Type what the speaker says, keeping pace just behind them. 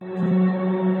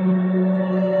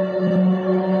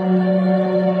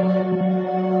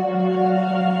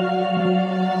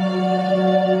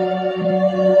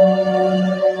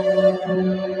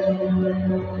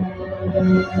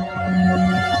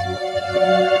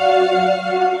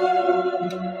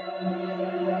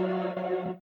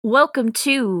Welcome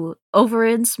to Over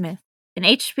in Smith, an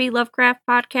H.P. Lovecraft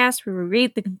podcast where we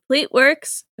read the complete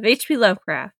works of H.P.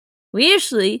 Lovecraft. We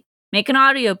usually make an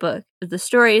audiobook if the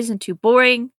story isn't too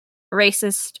boring,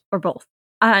 racist, or both.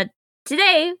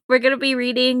 Today, we're going to be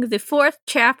reading the 4th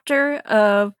chapter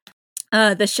of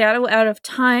The Shadow Out of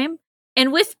Time,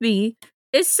 and with me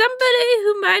is somebody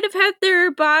who might have had their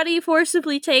body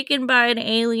forcibly taken by an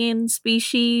alien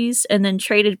species and then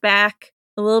traded back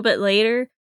a little bit later.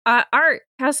 Art,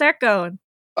 how's that going?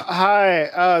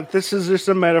 Hi, this is just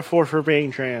a metaphor for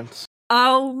being trans.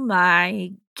 Oh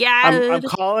my god. I'm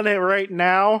calling it right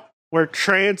now. We're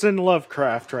trans in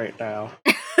Lovecraft right now.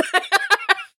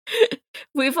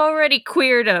 We've already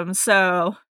queered him,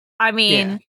 so, I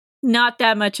mean, not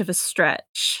that much of a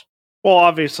stretch. Well,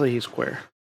 obviously he's queer.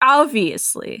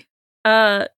 Obviously.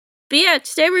 But yeah,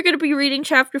 today we're going to be reading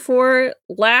chapter 4,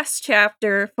 last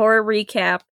chapter. For a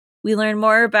recap, we learn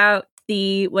more about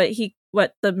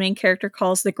what the main character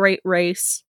calls the Great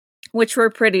Race, which we're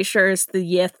pretty sure is the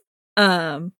Yith.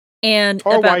 And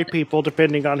or white people,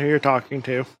 depending on who you're talking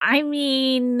to. I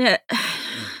mean,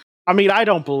 I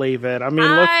don't believe it.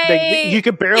 Look, you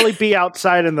could barely be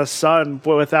outside in the sun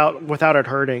without it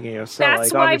hurting you. So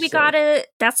that's why we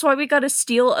gotta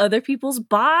steal other people's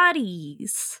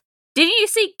bodies. Didn't you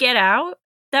see Get Out?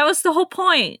 That was the whole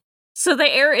point. So the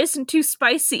air isn't too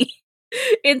spicy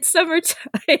in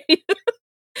summertime.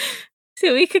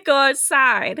 So we could go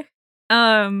outside.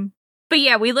 But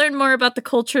yeah, we learn more about the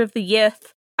culture of the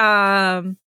Yith,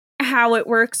 how it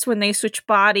works when they switch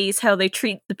bodies, how they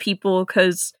treat the people,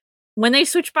 because when they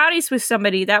switch bodies with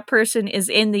somebody, that person is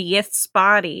in the Yith's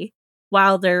body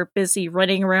while they're busy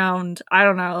running around, I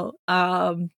don't know,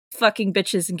 fucking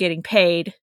bitches and getting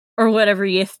paid, or whatever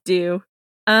Yith do.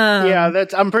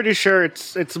 I'm pretty sure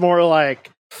it's more like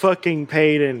fucking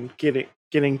paid and getting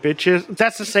bitches.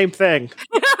 That's the same thing.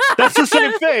 That's the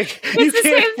same thing. You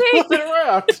can't flip it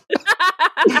around.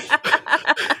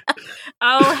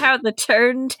 Oh, how the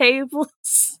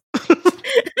turntables.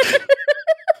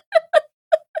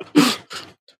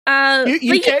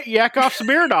 You can't yak off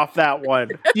Smirnoff that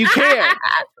one. You can't.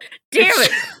 Damn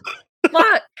it.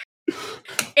 Fuck.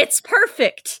 It's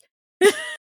perfect.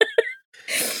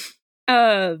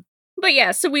 But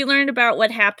yeah, so we learned about what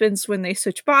happens when they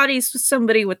switch bodies with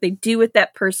somebody, what they do with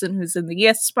that person who's in the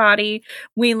Yith's body.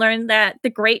 We learned that the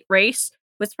Great Race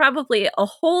was probably a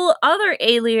whole other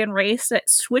alien race that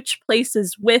switched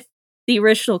places with the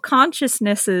original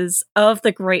consciousnesses of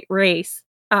the Great Race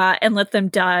and let them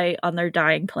die on their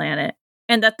dying planet.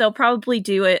 And that they'll probably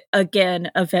do it again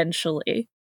eventually.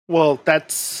 Well,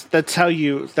 that's how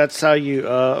you fuck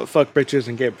bitches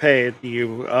and get paid.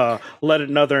 You let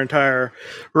another entire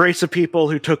race of people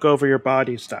who took over your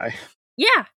bodies die.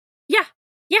 Yeah.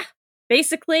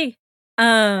 Basically,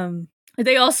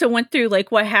 they also went through like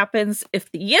what happens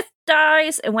if the Yith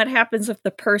dies and what happens if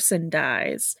the person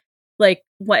dies. Like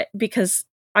what? Because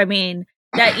that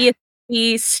Yith would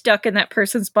be stuck in that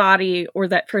person's body, or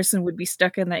that person would be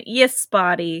stuck in that Yith's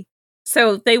body.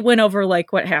 So they went over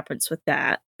like what happens with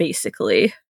that.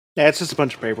 Basically. Yeah, it's just a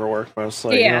bunch of paperwork,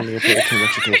 mostly. Yeah. You don't need to pay too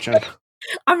much attention.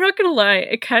 I'm not gonna lie,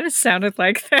 it kind of sounded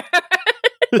like that.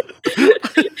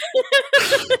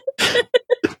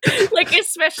 Like,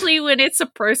 especially when it's a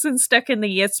person stuck in the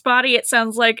Yith's body, it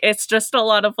sounds like it's just a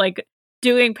lot of, like,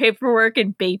 doing paperwork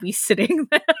and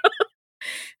babysitting them.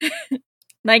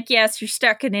 Like, yes, you're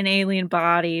stuck in an alien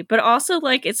body, but also,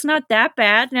 like, it's not that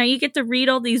bad. Now you get to read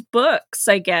all these books,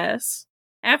 I guess.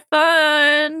 Have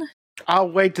fun! Oh,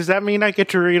 wait, does that mean I get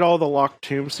to read all the Locked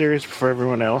Tomb series before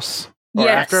everyone else? Or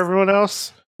after everyone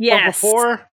else? Yes.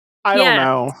 Or before? I don't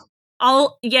know.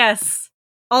 All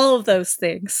of those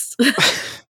things.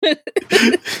 I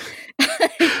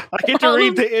get to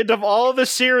read the end of all the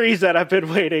series that I've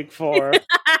been waiting for.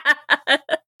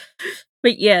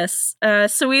 But yes,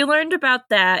 so we learned about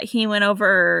that. He went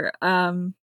over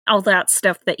all that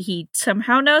stuff that he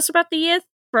somehow knows about the Yith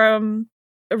from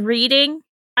reading,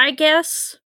 I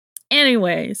guess.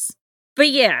 Anyways, but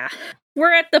yeah,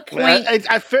 we're at the point.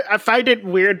 I find it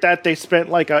weird that they spent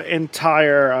like an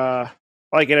entire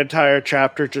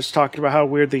chapter just talking about how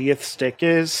weird the Yith stick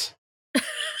is.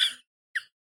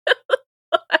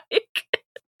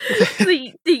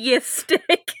 the Yith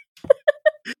stick.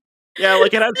 Yeah,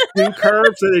 like it has 2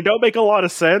 curves and they don't make a lot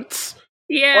of sense.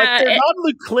 Yeah, like they're not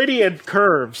Euclidean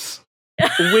curves.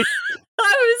 Which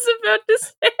I was about to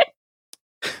say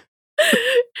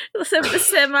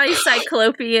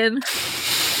semi-cyclopean.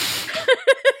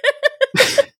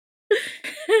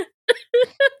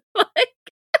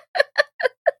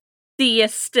 The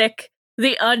stick,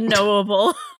 the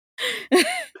unknowable.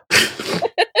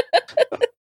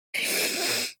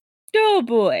 Oh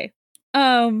boy.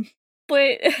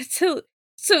 But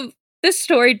so this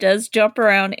story does jump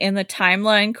around in the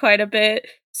timeline quite a bit.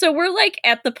 So we're like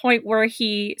at the point where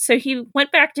he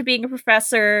went back to being a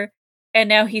professor and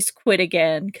now he's quit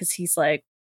again because he's like,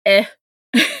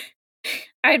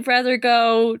 I'd rather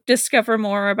go discover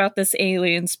more about this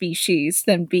alien species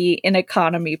than be an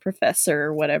economy professor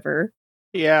or whatever.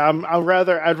 Yeah,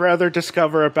 I'd rather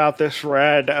discover about this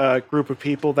rad group of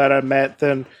people that I met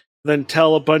than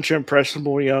tell a bunch of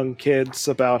impressionable young kids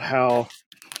about how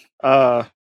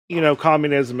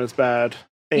communism is bad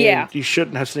and you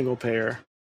shouldn't have single payer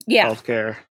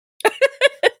healthcare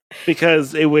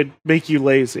because it would make you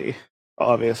lazy.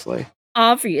 Obviously.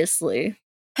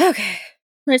 Okay.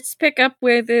 Let's pick up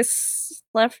where this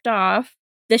left off.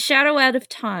 The Shadow Out of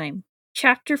Time,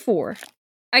 Chapter 4.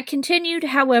 I continued,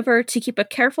 however, to keep a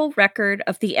careful record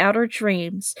of the outer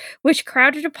dreams, which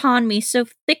crowded upon me so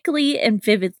thickly and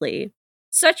vividly.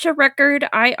 Such a record,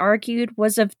 I argued,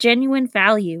 was of genuine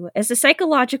value as a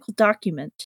psychological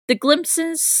document. The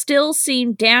glimpses still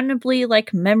seemed damnably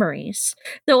like memories,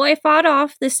 though I fought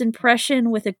off this impression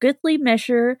with a goodly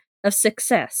measure of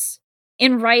success.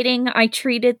 In writing, I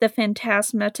treated the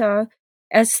phantasmata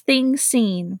as things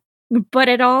seen, but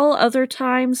at all other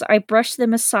times I brushed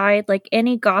them aside like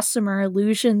any gossamer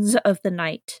illusions of the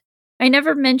night. I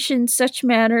never mentioned such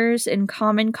matters in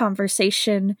common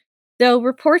conversation, though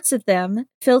reports of them,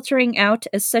 filtering out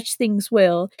as such things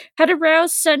will, had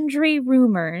aroused sundry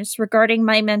rumors regarding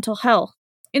my mental health.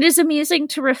 It is amusing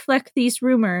to reflect these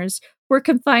rumors were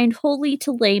confined wholly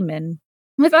to laymen,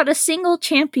 without a single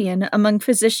champion among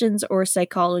physicians or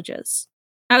psychologists.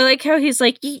 I like how he's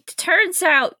like, it turns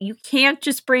out you can't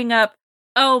just bring up,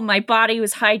 oh, my body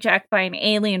was hijacked by an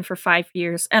alien for 5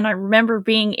 years, and I remember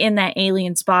being in that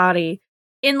alien's body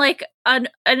in like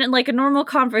a normal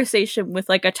conversation with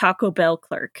like a Taco Bell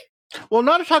clerk. Well,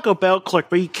 not a Taco Bell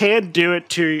clerk, but you can do it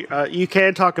to, you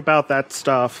can talk about that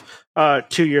stuff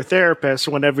to your therapist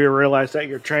whenever you realize that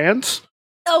you're trans.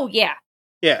 Oh, yeah.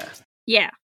 Yeah. Yeah.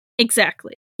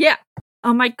 Exactly. Yeah.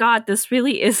 Oh my god, this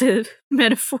really is a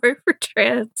metaphor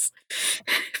for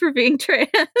for being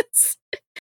trans.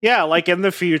 Yeah, like in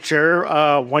the future,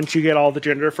 once you get all the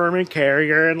gender affirming care,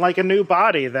 you're in like a new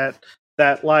body that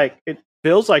like it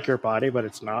feels like your body, but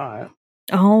it's not.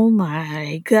 Oh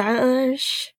my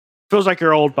gosh. Feels like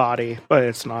your old body, but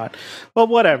it's not. Well,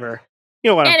 whatever.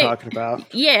 You know what I'm talking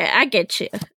about. Yeah, I get you.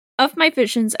 Of my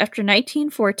visions after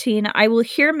 1914, I will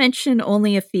here mention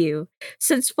only a few,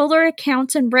 since fuller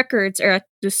accounts and records are at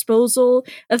the disposal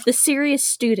of the serious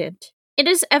student. It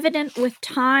is evident with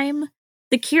time,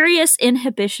 the curious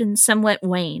inhibition somewhat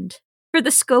waned, for the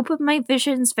scope of my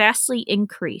visions vastly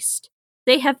increased.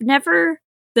 They have never,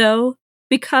 though,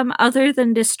 become other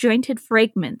than disjointed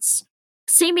fragments,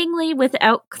 seemingly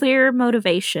without clear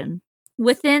motivation.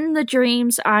 Within the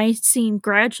dreams, I seem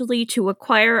gradually to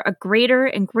acquire a greater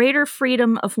and greater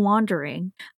freedom of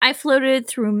wandering. I floated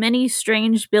through many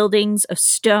strange buildings of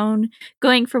stone,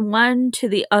 going from one to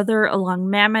the other along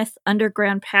mammoth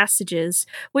underground passages,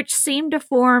 which seemed to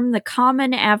form the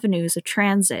common avenues of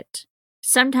transit.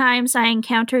 Sometimes I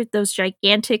encountered those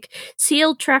gigantic,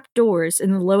 sealed trapdoors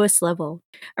in the lowest level,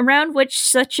 around which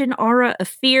such an aura of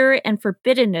fear and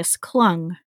forbiddenness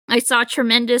clung. I saw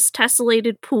tremendous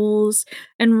tessellated pools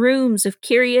and rooms of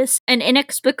curious and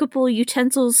inexplicable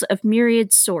utensils of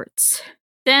myriad sorts.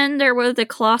 Then there were the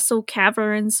colossal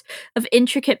caverns of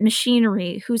intricate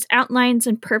machinery whose outlines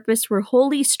and purpose were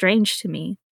wholly strange to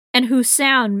me, and whose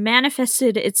sound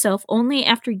manifested itself only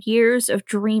after years of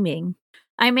dreaming.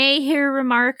 I may here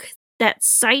remark that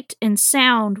sight and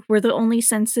sound were the only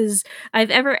senses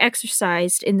I've ever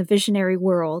exercised in the visionary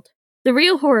world. The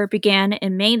real horror began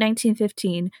in May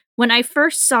 1915, when I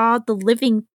first saw the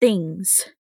living things.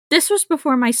 This was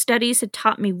before my studies had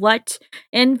taught me what,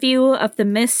 in view of the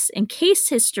myths and case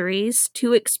histories,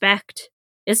 to expect.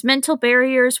 As mental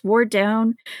barriers wore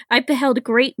down, I beheld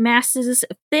great masses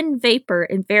of thin vapor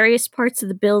in various parts of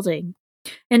the building,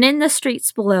 and in the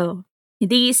streets below.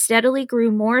 These steadily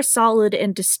grew more solid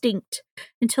and distinct,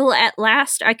 until at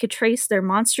last I could trace their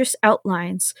monstrous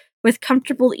outlines with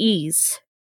comfortable ease.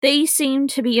 They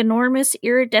seemed to be enormous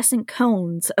iridescent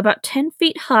cones, about 10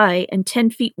 feet high and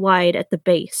 10 feet wide at the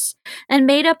base, and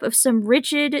made up of some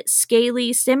rigid,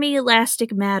 scaly,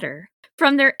 semi-elastic matter.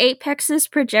 From their apexes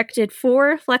projected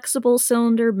 4 flexible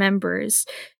cylinder members,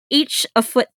 each a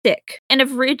foot thick, and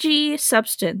of ridgy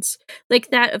substance,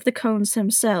 like that of the cones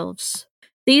themselves.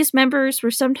 These members were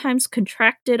sometimes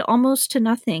contracted almost to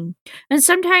nothing, and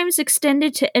sometimes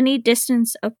extended to any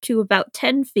distance up to about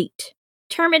 10 feet.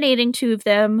 Terminating 2 of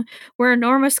them were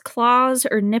enormous claws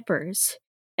or nippers,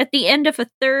 At the end of a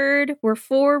third were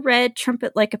 4 red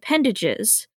trumpet-like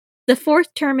appendages. The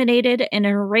fourth terminated in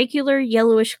an irregular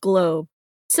yellowish globe,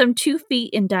 some 2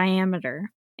 feet in diameter,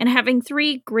 and having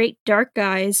 3 great dark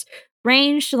eyes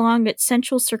ranged along its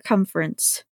central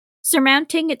circumference.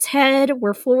 Surmounting its head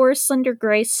were 4 slender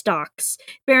gray stalks,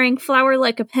 bearing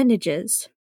flower-like appendages,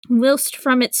 whilst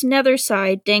from its nether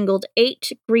side dangled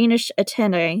 8 greenish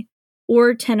antennae,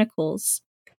 or tentacles.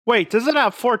 Wait, does it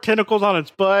have 4 tentacles on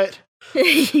its butt?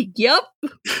 Yup.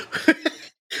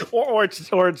 or it's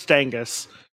Dangus.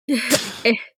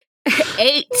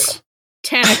 8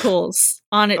 tentacles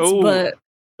on its butt.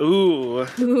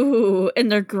 Ooh,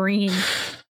 and they're green.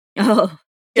 Oh,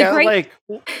 yeah. Like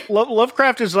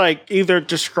Lovecraft is like either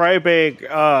describing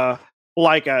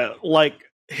like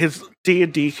his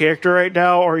D&D character right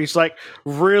now, or he's like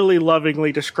really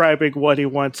lovingly describing what he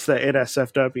wants the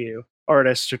NSFW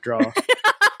artist to draw.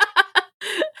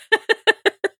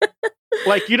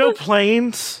 Like,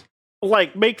 planes.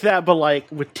 Like, make that, but like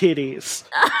with titties.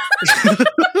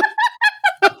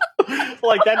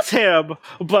 Like, that's him,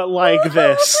 but like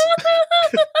this.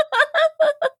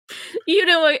 You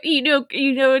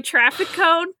know a traffic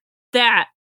cone? That,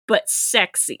 but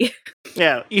sexy.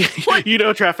 Yeah,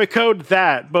 traffic code?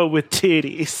 That, but with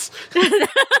titties.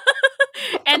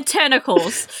 And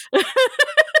tentacles.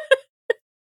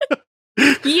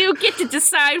 You get to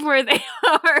decide where they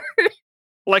are.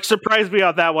 Like, surprise me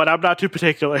on that one. I'm not too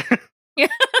particular. In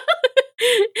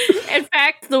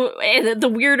fact,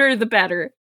 the weirder the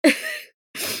better.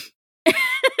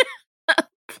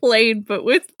 Plain, but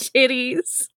with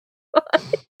titties.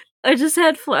 I just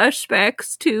had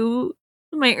flashbacks to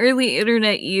my early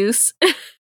internet use.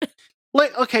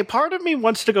 Like, okay, part of me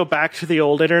wants to go back to the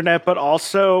old internet, but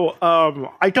also,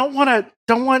 I don't want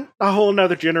a whole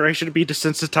nother generation to be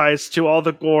desensitized to all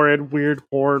the gore and weird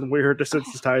porn we're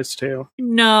desensitized to.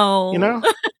 No. You know?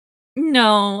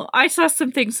 No. I saw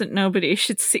some things that nobody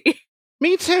should see.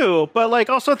 Me too, but like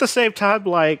also at the same time,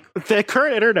 like the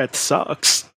current internet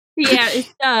sucks. Yeah,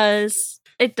 it does.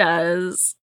 It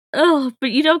does. Oh,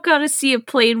 but you don't gotta see a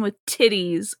plane with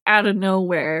titties out of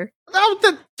nowhere.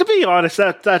 To be honest,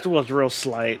 that was real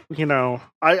slight.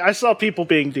 I saw people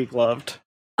being degloved.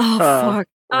 Oh, fuck.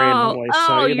 Randomly,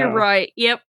 you're right.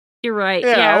 Yep, you're right.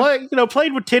 Yeah, like,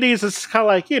 playing with titties is kind of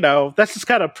like, that's just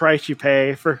kind of price you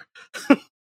pay for.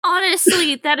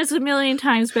 Honestly, that is a million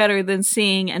times better than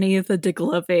seeing any of the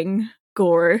degloving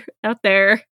gore out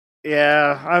there.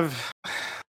 Yeah,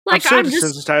 I'm so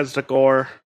desensitized to gore.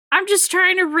 I'm just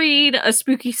trying to read a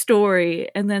spooky story,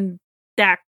 and then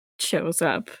that shows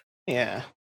up. Yeah.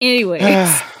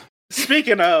 Anyways.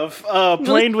 Speaking of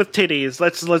playing with titties,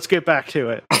 let's get back to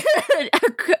it.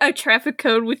 A traffic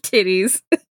cone with titties.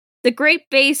 The great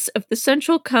base of the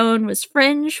central cone was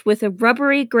fringed with a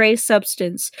rubbery gray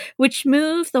substance, which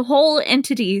moved the whole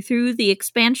entity through the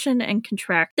expansion and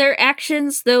contract. Their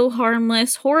actions, though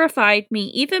harmless, horrified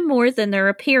me even more than their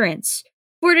appearance.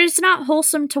 For it is not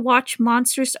wholesome to watch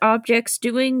monstrous objects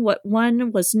doing what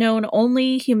one was known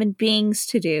only human beings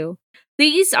to do.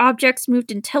 These objects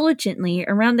moved intelligently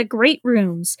around the great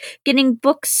rooms, getting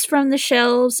books from the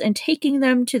shelves and taking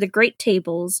them to the great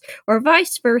tables, or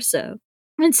vice versa,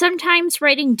 and sometimes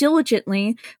writing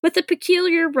diligently with a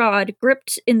peculiar rod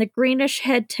gripped in the greenish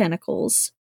head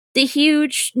tentacles. The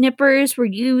huge nippers were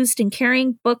used in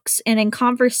carrying books and in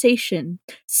conversation,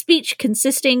 speech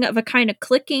consisting of a kind of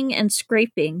clicking and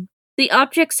scraping. The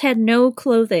objects had no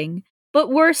clothing, but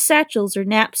wore satchels or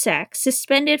knapsacks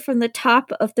suspended from the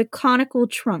top of the conical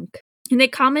trunk, and they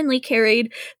commonly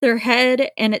carried their head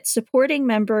and its supporting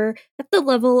member at the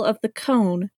level of the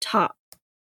cone top,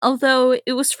 although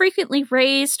it was frequently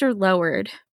raised or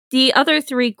lowered. The other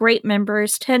 3 great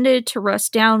members tended to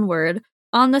rest downward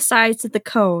on the sides of the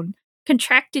cone,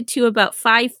 contracted to about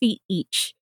 5 feet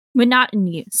each, when not in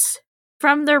use.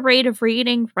 From their rate of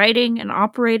reading, writing, and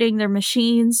operating their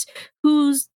machines,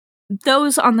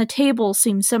 those on the table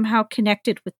seemed somehow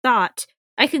connected with thought,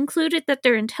 I concluded that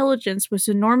their intelligence was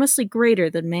enormously greater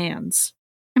than man's.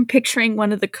 I'm picturing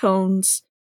one of the cones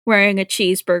wearing a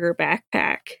cheeseburger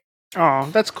backpack. Oh,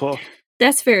 that's cool.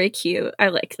 That's very cute. I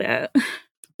like that.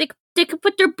 They could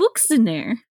put their books in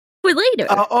there for later.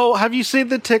 Have you seen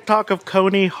the TikTok of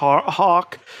Coney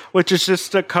Hawk, which is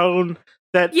just a cone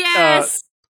that... Yes!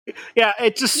 Yeah,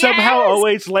 it just somehow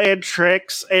always land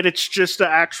tricks, and it's just an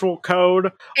actual cone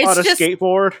on a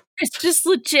skateboard. It's just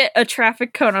legit a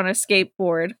traffic cone on a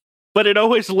skateboard. But it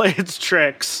always lands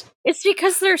tricks. It's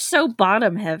because they're so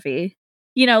bottom heavy.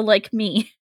 Like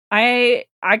me. I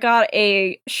got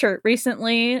a shirt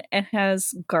recently and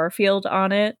has Garfield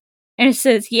on it. And it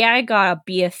says, I got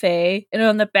a BFA. And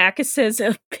on the back it says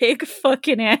a big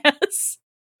fucking ass.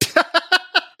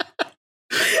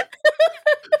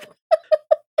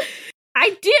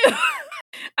 I do.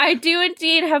 I do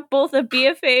indeed have both a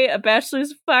BFA, a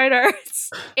Bachelor's of Fine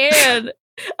Arts, and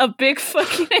a big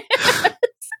fucking ass.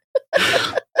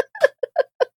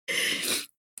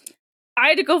 I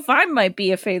had to go find my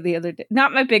BFA the other day.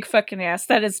 Not my big fucking ass.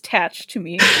 That is attached to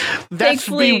me. That's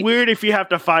be weird if you have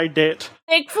to find it.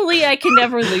 Thankfully, I can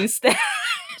never lose that.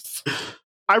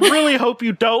 I really hope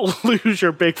you don't lose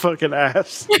your big fucking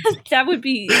ass. That would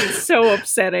be so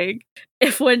upsetting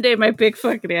if one day my big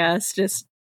fucking ass just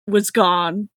was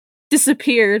gone,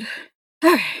 disappeared.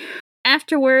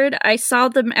 Afterward, I saw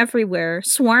them everywhere,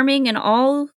 swarming in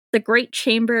all the great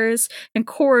chambers and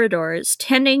corridors,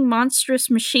 tending monstrous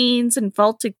machines and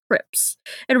vaulted crypts,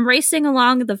 and racing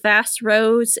along the vast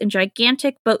roads in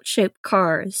gigantic boat-shaped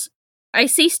cars. I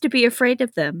ceased to be afraid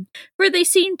of them, for they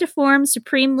seemed to form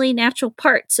supremely natural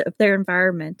parts of their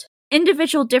environment.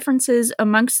 Individual differences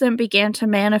amongst them began to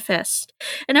manifest,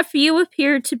 and a few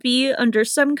appeared to be under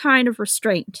some kind of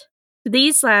restraint.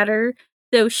 These latter,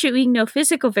 though showing no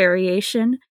physical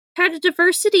variation, had a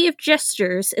diversity of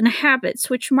gestures and habits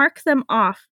which marked them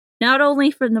off, not only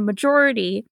from the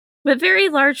majority, but very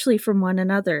largely from one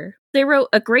another. They wrote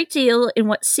a great deal in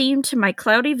what seemed to my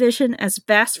cloudy vision as a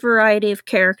vast variety of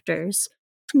characters,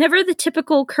 never the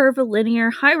typical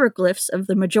curvilinear hieroglyphs of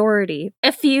the majority.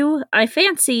 A few, I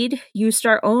fancied, used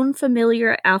our own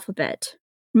familiar alphabet.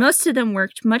 Most of them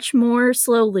worked much more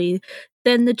slowly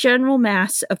than the general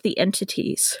mass of the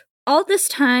entities. All this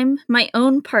time, my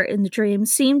own part in the dream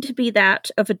seemed to be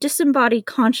that of a disembodied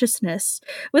consciousness,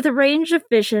 with a range of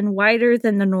vision wider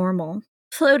than the normal,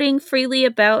 floating freely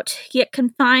about, yet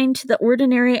confined to the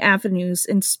ordinary avenues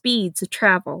and speeds of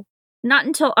travel. Not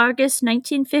until August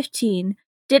 1915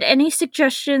 did any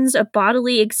suggestions of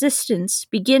bodily existence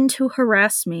begin to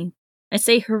harass me. I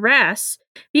say harass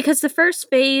because the first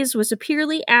phase was a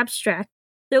purely abstract,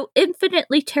 though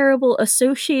infinitely terrible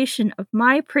association of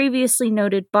my previously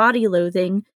noted body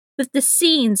loathing with the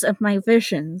scenes of my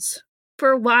visions.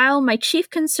 For a while, my chief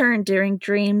concern during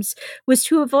dreams was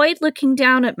to avoid looking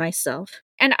down at myself,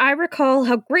 and I recall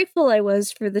how grateful I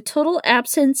was for the total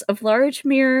absence of large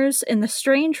mirrors in the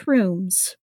strange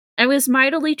rooms. I was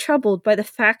mightily troubled by the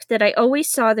fact that I always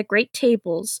saw the great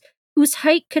tables, whose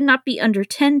height could not be under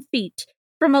 10 feet,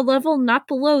 from a level not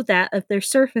below that of their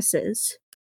surfaces.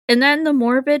 And then the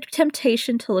morbid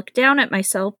temptation to look down at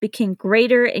myself became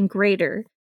greater and greater,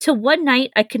 till one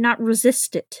night I could not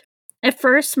resist it. At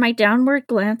first, my downward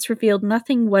glance revealed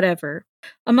nothing whatever.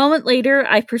 A moment later,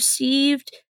 I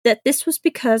perceived that this was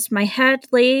because my head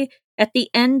lay at the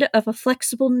end of a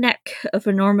flexible neck of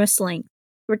enormous length.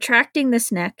 Retracting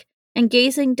this neck, and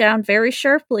gazing down very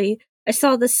sharply, I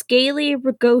saw the scaly,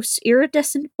 rugose,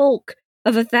 iridescent bulk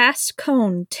of a vast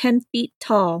cone 10 feet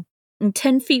tall and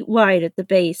 10 feet wide at the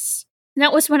base. And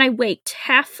that was when I waked,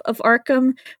 half of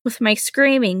Arkham, with my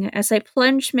screaming as I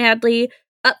plunged madly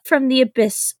up from the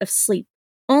abyss of sleep.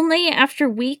 Only after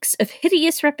weeks of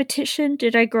hideous repetition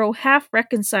did I grow half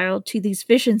reconciled to these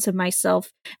visions of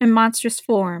myself in monstrous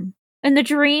form. In the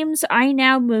dreams, I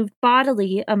now moved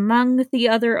bodily among the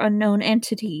other unknown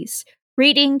entities,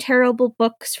 reading terrible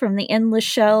books from the endless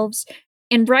shelves,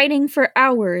 and writing for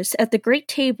hours at the great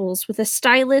tables with a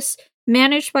stylus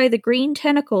managed by the green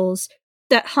tentacles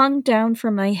that hung down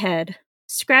from my head.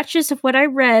 Scratches of what I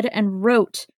read and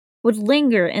wrote would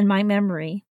linger in my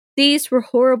memory. These were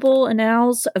horrible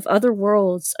annals of other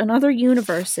worlds and other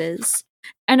universes,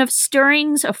 and of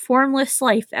stirrings of formless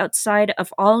life outside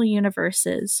of all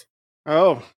universes.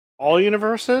 Oh, all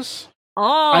universes?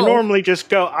 Oh, I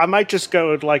might just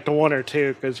go with like the one or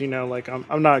two, because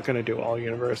I'm not gonna do all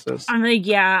universes. I mean,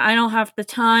 yeah, I don't have the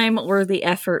time or the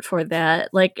effort for that.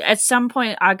 Like, at some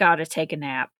point, I gotta take a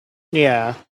nap.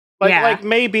 Yeah. Like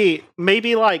maybe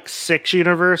like 6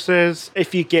 universes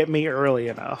if you get me early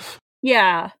enough.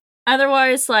 Yeah.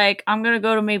 Otherwise, like, I'm gonna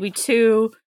go to maybe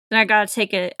 2, then I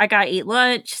gotta eat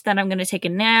lunch, then I'm gonna take a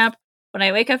nap. When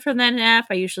I wake up from that nap,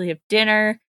 I usually have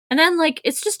dinner. And then, like,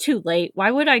 it's just too late.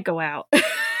 Why would I go out?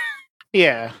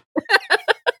 Yeah.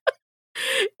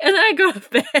 And then I go to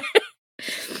bed.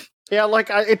 Yeah, like,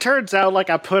 it turns out, like,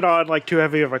 I put on, like, too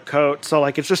heavy of a coat, so,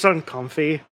 like, it's just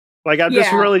uncomfy. Like, I'm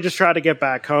just really just trying to get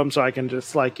back home so I can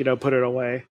just, like, put it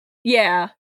away. Yeah.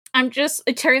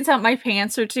 It turns out my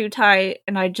pants are too tight,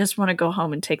 and I just want to go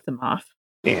home and take them off.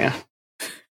 Yeah.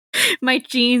 My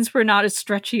jeans were not as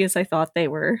stretchy as I thought they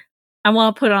were. I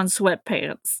want to put on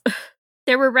sweatpants.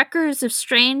 There were records of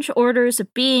strange orders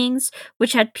of beings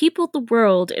which had peopled the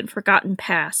world in forgotten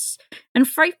pasts, and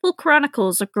frightful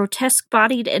chronicles of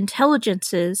grotesque-bodied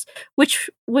intelligences which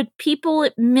would people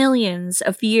it millions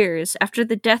of years after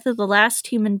the death of the last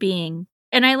human being.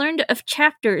 and I learned of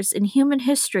chapters in human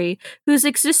history whose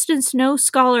existence no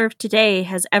scholar of today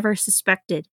has ever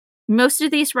suspected. Most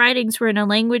of these writings were in a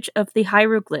language of the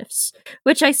hieroglyphs,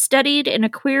 which I studied in a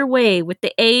queer way with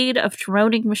the aid of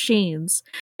droning machines,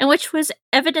 and which was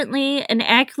evidently an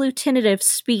agglutinative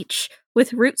speech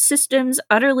with root systems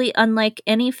utterly unlike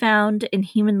any found in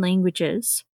human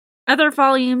languages. Other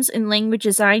volumes in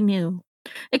languages I knew.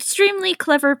 Extremely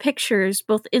clever pictures,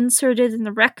 both inserted in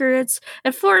the records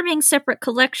and forming separate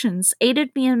collections, aided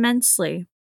me immensely.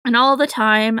 And all the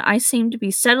time, I seemed to be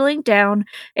settling down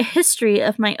a history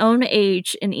of my own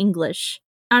age in English.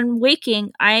 On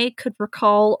waking, I could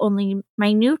recall only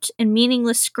minute and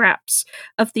meaningless scraps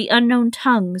of the unknown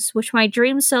tongues which my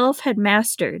dream self had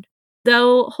mastered,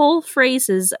 though whole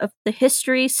phrases of the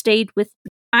history stayed with me.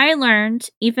 I learned,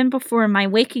 even before my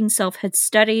waking self had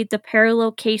studied the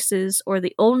parallel cases or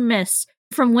the old myths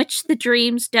from which the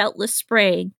dreams doubtless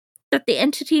sprang, that the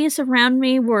entities around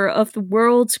me were of the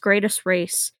world's greatest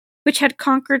race, which had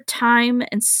conquered time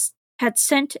and had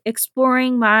sent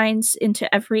exploring minds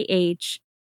into every age.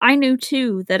 I knew,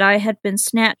 too, that I had been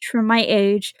snatched from my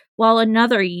age while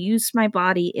another used my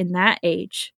body in that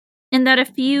age, and that a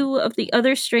few of the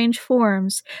other strange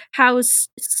forms housed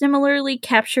similarly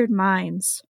captured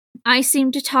minds. I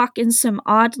seemed to talk in some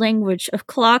odd language of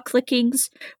claw clickings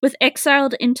with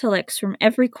exiled intellects from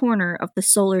every corner of the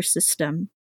solar system.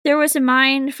 There was a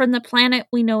mind from the planet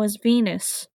we know as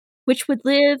Venus, which would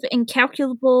live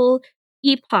incalculable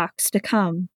epochs to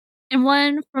come, and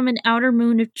one from an outer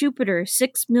moon of Jupiter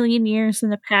 6 million years in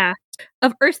the past.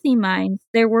 Of earthly minds,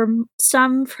 there were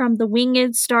some from the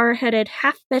winged, star-headed,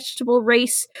 half-vegetable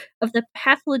race of the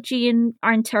Paphlagoan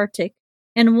Antarctic,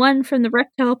 and one from the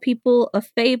reptile people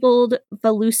of fabled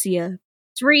Valusia.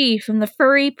 3 from the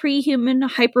furry, pre-human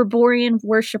Hyperborean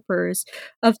worshippers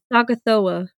of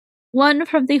Sagathoa. 1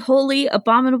 from the holy,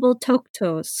 abominable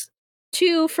Toktos.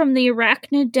 2 from the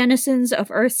arachnid denizens of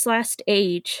Earth's last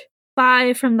age.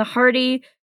 5 from the hardy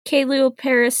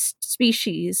Coleoparus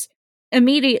species,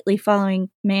 immediately following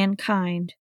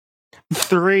mankind.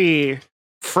 3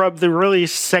 from the really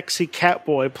sexy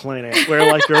Catboy planet,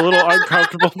 where like you're a little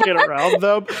uncomfortable being around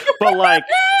them, but like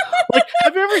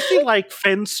have you ever seen like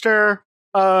Finster?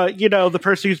 The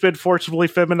person who's been forcibly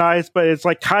feminized, but it's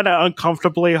like kind of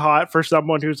uncomfortably hot for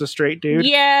someone who's a straight dude.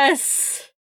 Yes.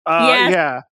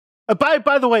 Yeah.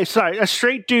 By the way, sorry, a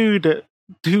straight dude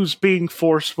who's being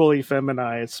forcefully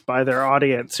feminized by their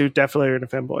audience who definitely are into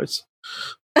femboys.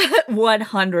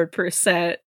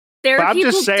 100%. I'm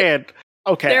just saying.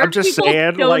 Okay, I'm just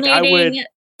saying. Like I would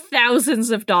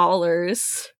thousands of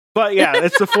dollars. But yeah,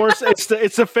 it's the force. it's the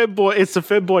femboy. It's the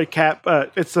femboy cat.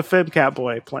 It's the fem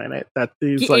catboy planet that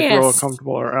these like real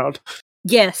uncomfortable around.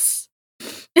 Yes.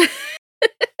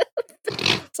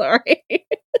 Sorry.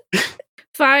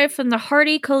 5 from the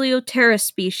hardy Coleoptera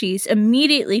species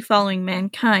immediately following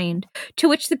mankind, to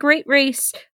which the great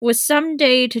race was some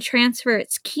day to transfer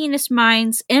its keenest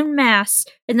minds en masse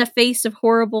in the face of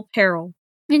horrible peril,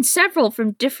 and several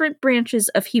from different branches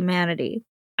of humanity.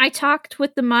 I talked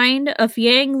with the mind of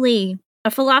Yang Li,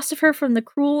 a philosopher from the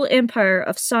cruel empire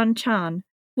of San Chan,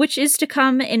 which is to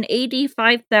come in AD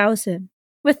 5000,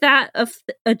 with that of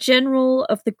a general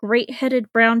of the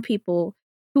great-headed brown people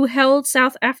who held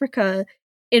South Africa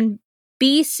in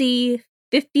BC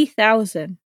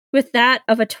 50,000, with that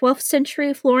of a 12th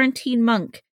century Florentine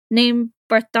monk named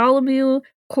Bartholomew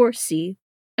Corsi,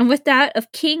 and with that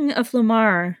of King of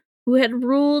Lamar, who had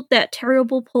ruled that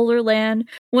terrible polar land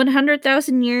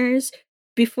 100,000 years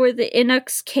before the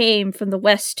Inuks came from the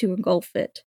west to engulf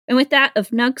it, and with that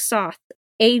of Nug Soth,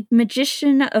 a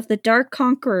magician of the Dark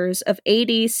Conquerors of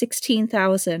AD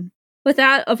 16,000, with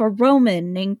that of a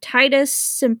Roman named Titus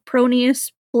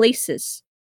Sempronius Placis,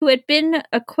 who had been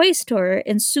a quaestor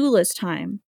in Sulla's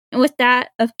time, and with that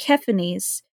of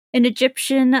Kephanes, an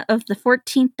Egyptian of the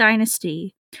 14th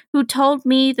dynasty, who told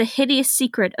me the hideous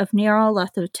secret of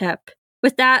Nyarlathotep,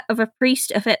 with that of a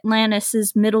priest of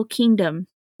Atlantis' Middle Kingdom,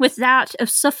 with that of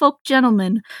Suffolk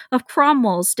gentleman of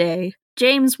Cromwell's day,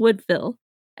 James Woodville,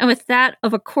 and with that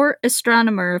of a court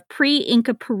astronomer of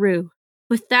pre-Inca Peru,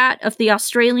 with that of the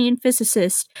Australian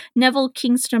physicist Neville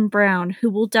Kingston Brown, who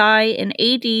will die in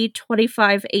AD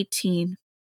 2518.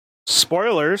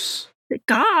 Spoilers.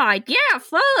 God, yeah,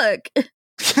 fuck.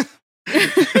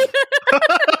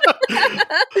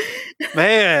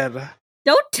 Man.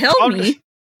 Don't tell me.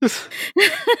 I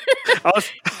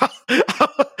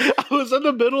was in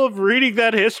the middle of reading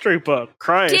that history book.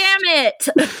 Christ. Damn it.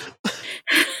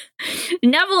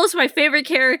 Neville is my favorite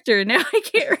character. Now I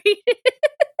can't read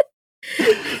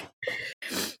it.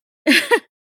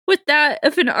 With that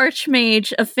of an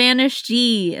archmage of vanished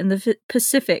ye in the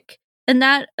Pacific, and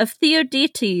that of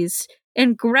Theodotes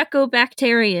and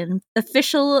Greco-Bactrian,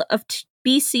 official of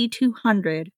BC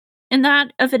 200, and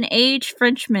that of an aged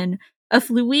Frenchman of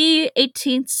Louis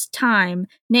XVIII's time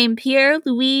named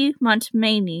Pierre-Louis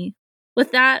Montmagny,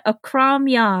 with that of Crom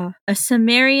Ya, a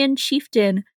Sumerian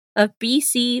chieftain of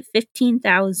BC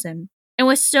 15,000, and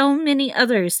with so many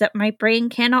others that my brain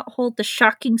cannot hold the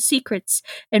shocking secrets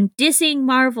and dizzying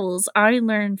marvels I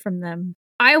learn from them.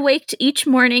 I awaked each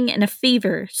morning in a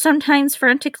fever, sometimes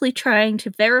frantically trying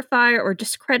to verify or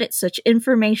discredit such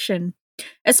information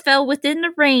as fell within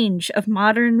the range of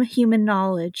modern human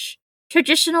knowledge.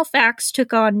 Traditional facts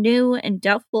took on new and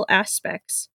doubtful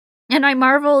aspects, and I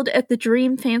marveled at the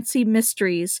dream fancy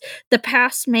mysteries the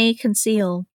past may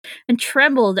conceal, and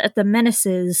trembled at the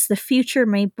menaces the future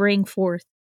may bring forth.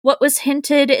 What was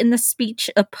hinted in the speech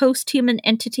of post-human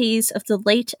entities of the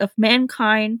late of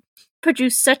mankind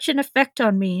produced such an effect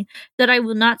on me that I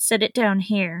will not set it down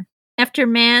here. After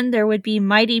man, there would be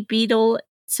mighty beetle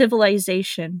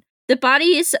civilization, the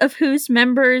bodies of whose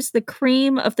members the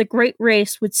cream of the great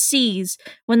race would seize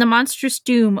when the monstrous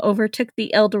doom overtook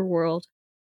the elder world.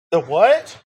 The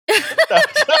what?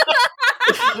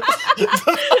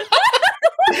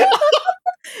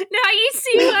 Now you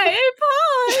see why I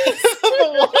paused.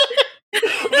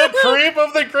 The cream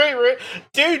of the great race.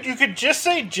 Dude, you could just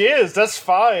say jizz. That's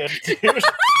fine, dude.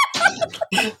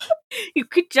 You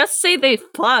could just say they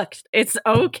fucked. It's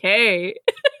okay.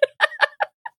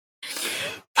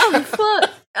 Oh, fuck.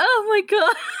 Oh, my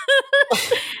God.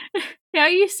 Now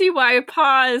you see why I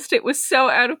paused. It was so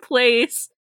out of place.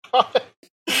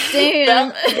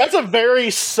 Damn. That's a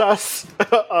very sus.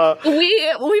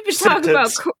 We've been talking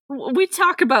about we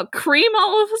talk about cream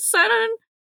all of a sudden.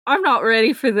 I'm not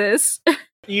ready for this.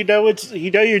 You know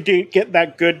you do get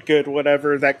that good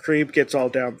whenever that cream gets all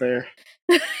down there.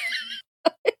 It's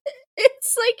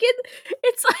like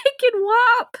in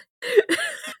WAP.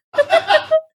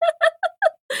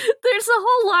 There's a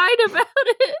whole line about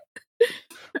it.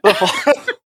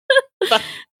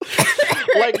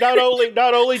 Like not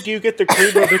only do you get the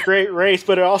cream of the great race,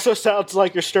 but it also sounds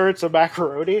like you're stirring some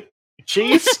macaroni.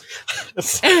 Cheese.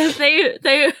 they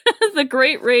the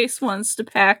great race wants to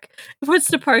park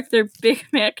their Big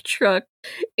Mac truck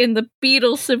in the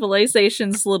Beetle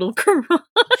civilization's little garage.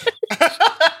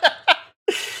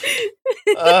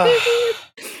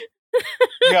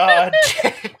 God.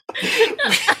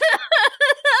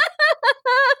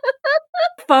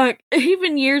 Fuck.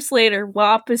 Even years later,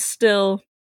 WAP is still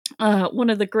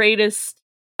one of the greatest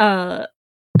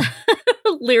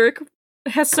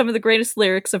has some of the greatest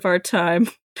lyrics of our time.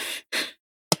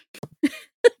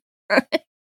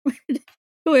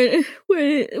 when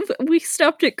we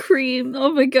stopped at cream,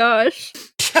 oh my gosh.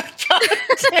 I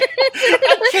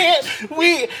can't.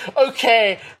 We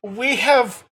can't.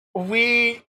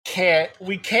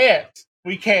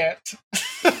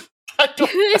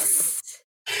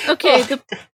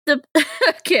 Okay,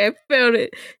 okay, I found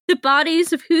it. The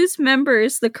bodies of whose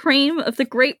members the cream of the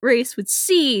great race would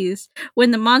seize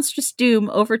when the monstrous doom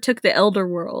overtook the elder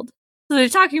world. So they're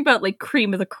talking about, like,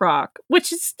 cream of the crop,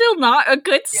 which is still not a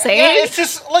good saying. Yeah, it's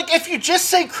just, like, if you just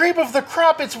say cream of the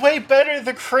crop, it's way better.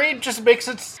 The cream just makes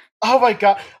it... Oh my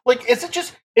god. Like, is it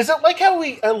like how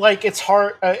we, like, it's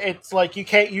hard, it's like you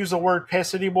can't use the word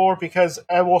piss anymore because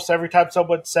almost every time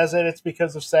someone says it, it's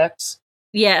because of sex?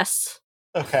 Yes.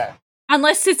 Okay.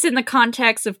 Unless it's in the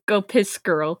context of go piss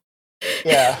girl.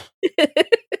 Yeah.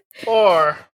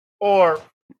 or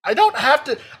I don't have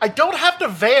to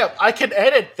vamp. I can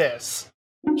edit this.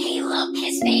 Hey, little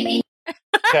piss baby.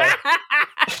 Okay.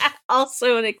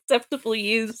 Also an acceptable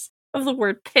use of the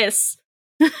word piss.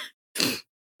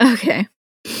 Okay.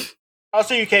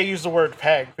 Also, you can't use the word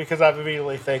peg because I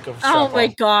immediately think of Oh someone. my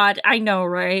god, I know,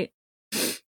 right?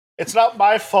 It's not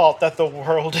my fault that the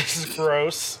world is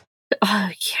gross. Oh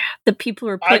yeah, the people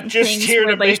are putting I'm just things here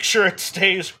where to they... make sure it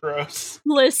stays gross.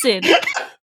 Listen, you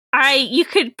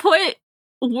could put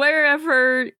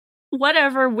wherever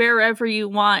you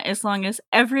want as long as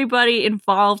everybody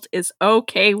involved is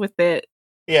okay with it.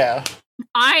 Yeah.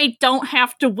 I don't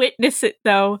have to witness it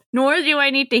though, nor do I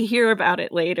need to hear about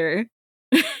it later.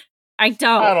 I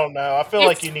don't. I don't know. I feel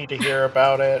like you need to hear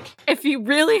about it. If you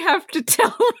really have to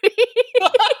tell me,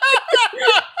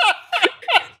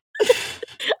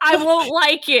 I won't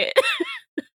like it.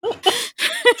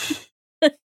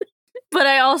 But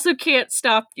I also can't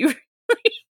stop you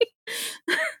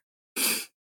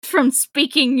from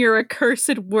speaking your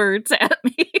accursed words at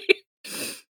me.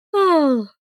 Oh,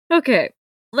 okay.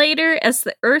 Later, as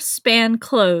the Earth's span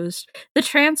closed, the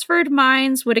transferred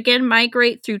minds would again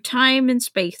migrate through time and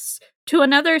space to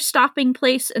another stopping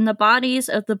place in the bodies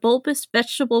of the bulbous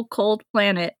vegetable cold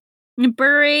planet,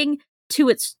 burrowing to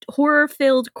its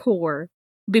horror-filled core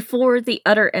before the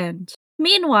utter end.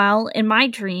 Meanwhile, in my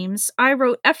dreams, I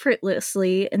wrote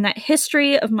effortlessly in that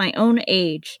history of my own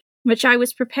age, which I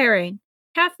was preparing,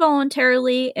 half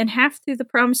voluntarily and half through the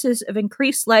promises of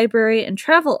increased library and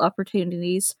travel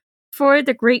opportunities for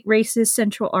the Great Race's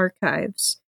central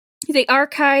archives. The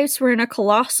archives were in a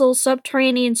colossal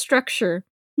subterranean structure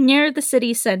near the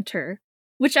city center,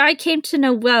 which I came to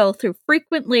know well through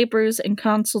frequent labors and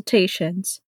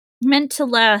consultations, meant to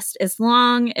last as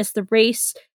long as the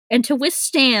race and to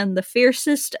withstand the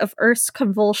fiercest of Earth's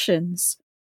convulsions.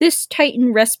 This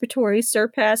Titan respiratory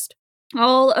surpassed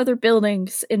all other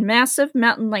buildings in massive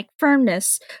mountain-like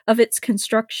firmness of its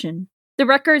construction. The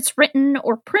records written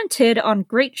or printed on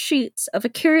great sheets of a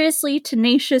curiously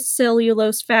tenacious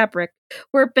cellulose fabric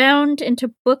were bound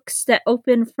into books that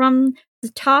opened from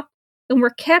the top and were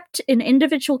kept in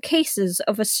individual cases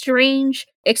of a strange,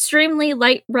 extremely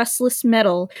light rustless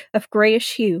metal of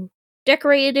grayish hue,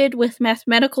 decorated with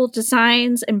mathematical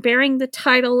designs and bearing the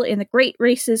title in the Great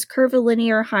Race's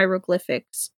curvilinear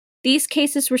hieroglyphics. These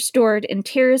cases were stored in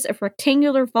tiers of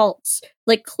rectangular vaults,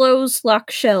 like closed lock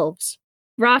shelves,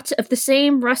 wrought of the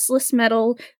same rustless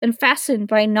metal and fastened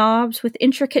by knobs with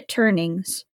intricate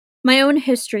turnings. My own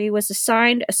history was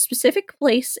assigned a specific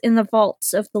place in the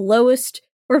vaults of the lowest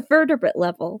or vertebrate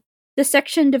level, the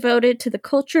section devoted to the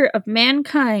culture of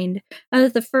mankind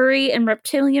of the furry and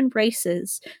reptilian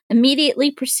races,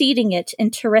 immediately preceding it in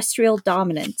terrestrial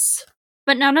dominance.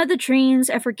 But none of the dreams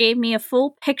ever gave me a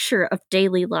full picture of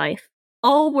daily life.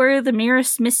 All were the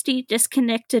merest misty,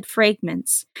 disconnected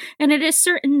fragments, and it is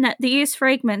certain that these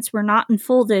fragments were not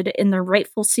unfolded in their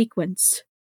rightful sequence.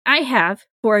 I have,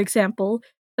 for example,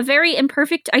 a very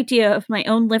imperfect idea of my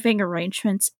own living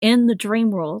arrangements in the dream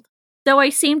world, though I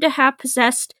seem to have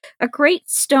possessed a great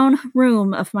stone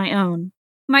room of my own.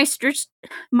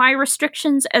 My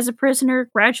restrictions as a prisoner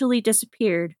gradually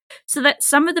disappeared, so that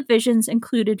some of the visions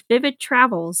included vivid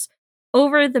travels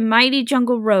over the mighty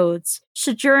jungle roads,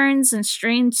 sojourns in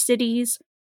strange cities,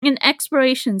 and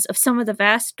explorations of some of the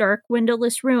vast, dark,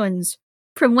 windowless ruins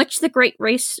from which the Great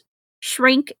Race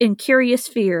shrank in curious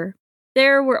fear.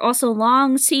 There were also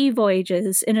long sea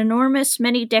voyages in enormous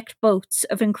many-decked boats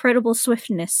of incredible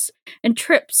swiftness, and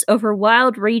trips over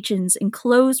wild regions in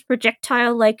closed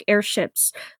projectile-like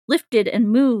airships, lifted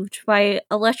and moved by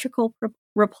electrical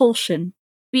repulsion.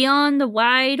 Beyond the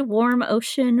wide, warm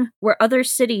ocean were other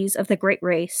cities of the Great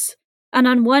Race, and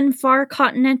on one far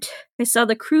continent I saw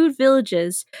the crude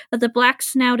villages of the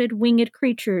black-snouted winged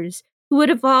creatures who would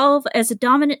evolve as a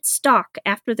dominant stock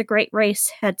after the Great Race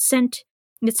had sent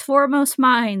its foremost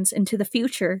minds into the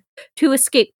future to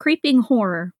escape creeping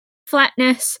horror.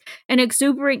 Flatness and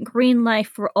exuberant green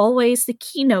life were always the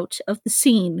keynote of the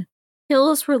scene.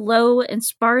 Hills were low and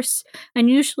sparse and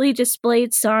usually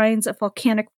displayed signs of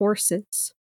volcanic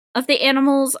forces. Of the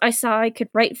animals I saw I could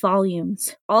write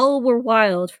volumes. All were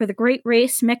wild, for the Great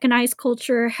Race mechanized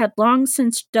culture had long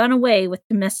since done away with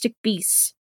domestic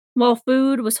beasts. While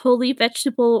food was wholly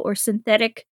vegetable or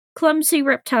synthetic, clumsy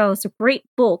reptiles of great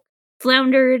bulk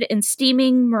floundered in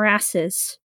steaming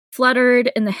morasses,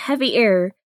 fluttered in the heavy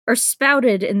air, or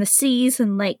spouted in the seas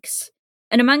and lakes.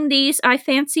 And among these I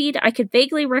fancied I could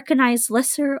vaguely recognize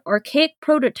lesser, archaic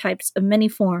prototypes of many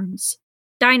forms.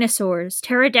 Dinosaurs,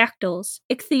 pterodactyls,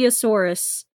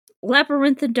 ichthyosaurus,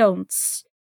 labyrinthodonts,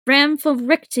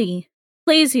 rhamphorhynchi,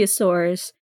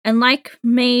 plesiosaurs, and like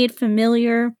made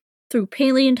familiar through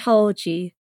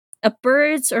paleontology. Of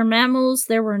birds or mammals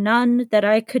there were none that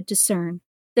I could discern.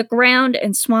 The ground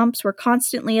and swamps were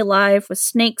constantly alive with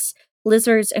snakes,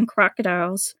 lizards, and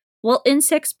crocodiles, while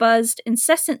insects buzzed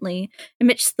incessantly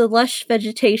amidst the lush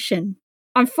vegetation.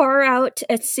 On far out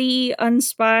at sea,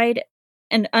 unspied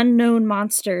and unknown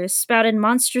monsters spouted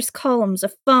monstrous columns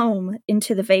of foam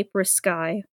into the vaporous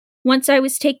sky. Once I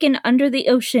was taken under the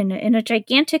ocean in a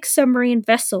gigantic submarine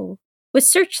vessel with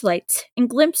searchlights and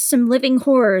glimpsed some living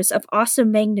horrors of awesome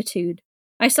magnitude.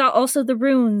 I saw also the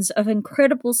ruins of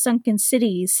incredible sunken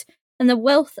cities and the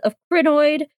wealth of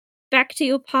crinoid,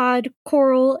 bacteopod,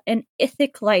 coral, and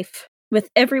ithic life with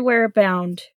everywhere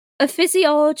abound. Of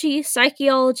physiology,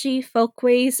 psychology,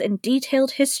 folkways, and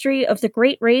detailed history of the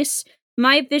Great Race,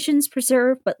 my visions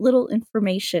preserve but little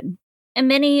information, and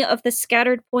many of the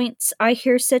scattered points I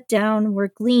here set down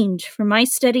were gleaned from my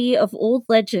study of old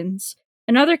legends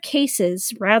and other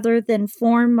cases rather than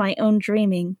form my own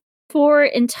dreaming. For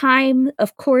in time,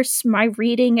 of course, my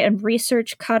reading and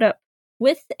research caught up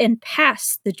with and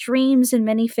past the dreams in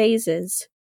many phases,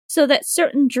 so that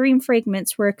certain dream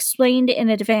fragments were explained in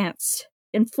advance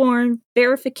and formed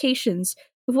verifications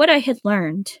of what I had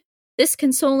learned. This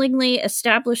consolingly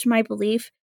established my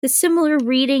belief The similar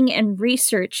reading and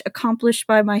research accomplished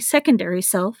by my secondary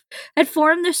self had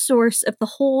formed the source of the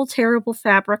whole terrible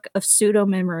fabric of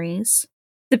pseudo-memories.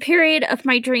 The period of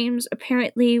my dreams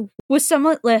apparently was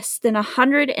somewhat less than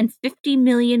 150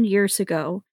 million years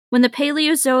ago, when the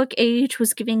Paleozoic age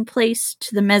was giving place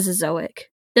to the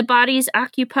Mesozoic. The bodies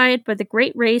occupied by the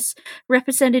great race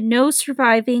represented no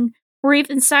surviving or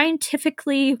even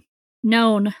scientifically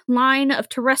known line of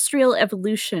terrestrial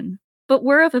evolution, but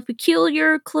were of a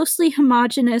peculiar, closely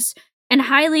homogeneous, and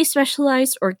highly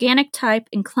specialized organic type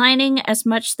inclining as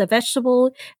much the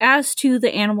vegetable as to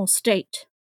the animal state.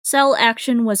 Cell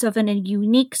action was of an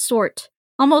unique sort,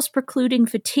 almost precluding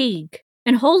fatigue,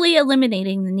 and wholly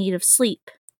eliminating the need of sleep.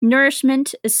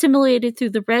 Nourishment, assimilated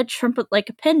through the red trumpet-like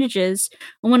appendages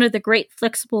on one of the great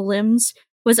flexible limbs,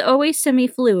 was always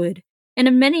semi-fluid, and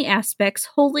in many aspects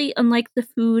wholly unlike the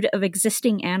food of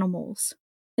existing animals.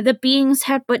 The beings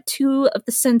had but two of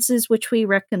the senses which we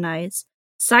recognize,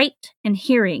 sight and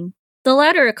hearing, the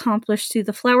latter accomplished through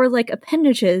the flower-like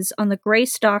appendages on the gray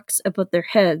stalks above their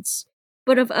heads,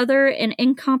 but of other and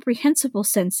incomprehensible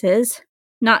senses,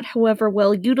 not however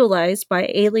well utilized by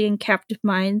alien captive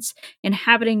minds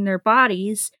inhabiting their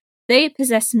bodies, they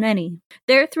possessed many.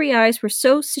 Their three eyes were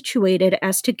so situated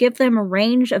as to give them a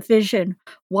range of vision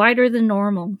wider than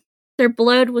normal. Their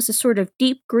blood was a sort of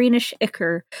deep greenish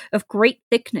ichor of great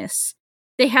thickness.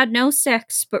 They had no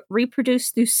sex, but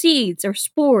reproduced through seeds or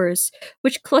spores,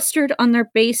 which clustered on their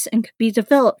base and could be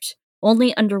developed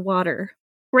only underwater.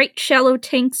 Great shallow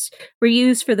tanks were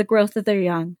used for the growth of their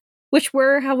young, which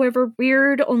were, however,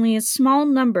 reared only in small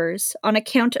numbers on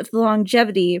account of the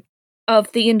longevity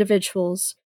of the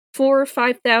individuals, 4,000 or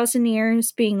 5,000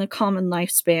 years being the common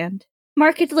lifespan.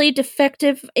 Markedly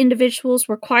defective individuals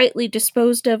were quietly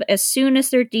disposed of as soon as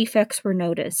their defects were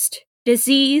noticed.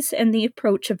 Disease and the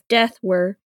approach of death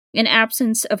were, in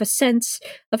absence of a sense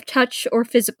of touch or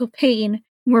physical pain,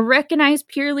 were recognized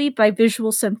purely by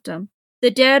visual symptom.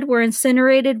 The dead were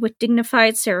incinerated with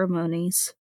dignified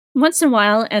ceremonies. Once in a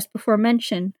while, as before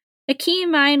mentioned, a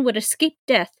keen mind would escape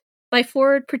death by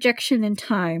forward projection in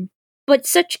time, but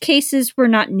such cases were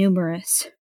not numerous.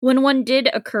 When one did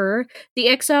occur, the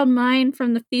exiled mind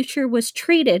from the future was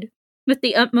treated with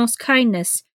the utmost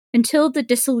kindness until the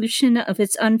dissolution of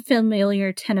its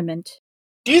unfamiliar tenement.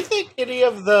 Do you think any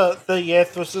of the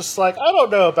Yith was just like, I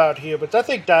don't know about humans, I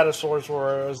think dinosaurs were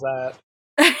where it was at?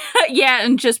 Yeah,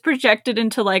 and just projected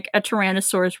into like a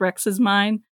Tyrannosaurus Rex's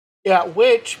mind. Yeah,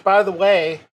 which, by the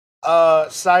way,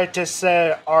 scientists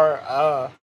say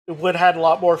are would have had a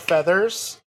lot more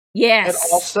feathers. Yes.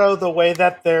 And also the way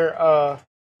that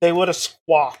they would have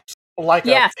squawked like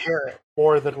a parrot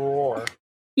more than roar.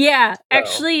 Yeah,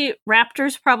 actually,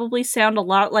 raptors probably sound a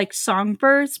lot like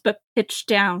songbirds, but pitched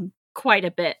down quite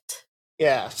a bit.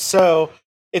 Yeah, so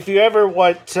if you ever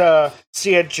want to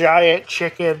see a giant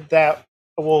chicken that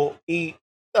will eat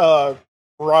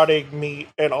rotting meat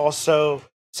and also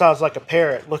sounds like a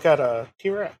parrot, look at a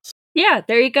T-Rex. Yeah,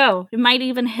 there you go. It might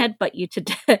even headbutt you to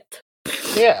death.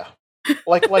 Yeah.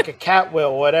 like a cat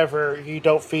will, whatever you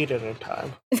don't feed it in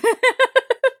time.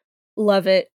 Love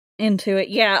it. Into it.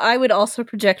 Yeah, I would also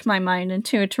project my mind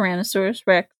into a Tyrannosaurus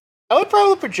Rex. I would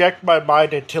probably project my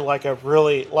mind into like a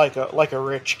really like a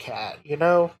rich cat, you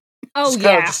know? Oh, just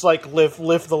kind of just like live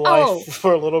the life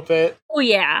for a little bit. Oh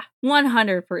yeah,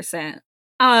 100%.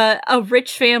 A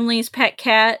rich family's pet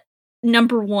cat,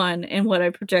 number one in what I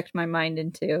project my mind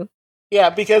into. Yeah,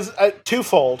 because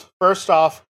twofold. First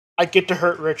off, I get to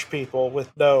hurt rich people with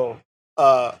no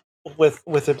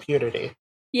with impunity.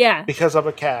 Yeah. Because I'm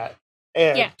a cat.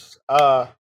 And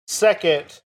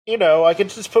second, you know, I can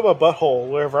just put my butthole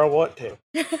wherever I want to.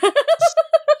 You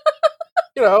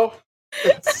know,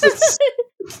 it's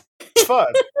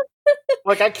fun.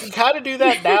 Like, I can kind of do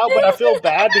that now, but I feel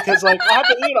bad because, like, I have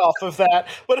to eat off of that.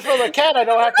 But if I'm a cat, I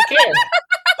don't have to care.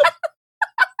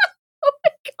 Oh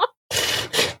my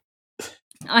god.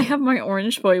 I have my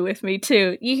orange boy with me,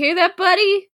 too. You hear that,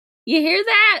 buddy? You hear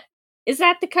that? Is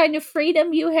that the kind of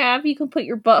freedom you have? You can put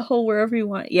your butthole wherever you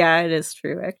want. Yeah, it is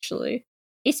true, actually.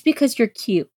 It's because you're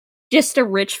cute. Just a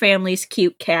rich family's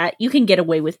cute cat. You can get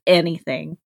away with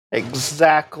anything.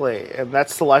 Exactly. And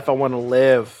that's the life I want to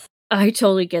live. I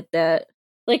totally get that.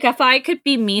 Like, if I could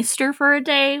be Meester for a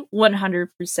day,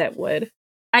 100% would.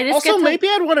 I just also, maybe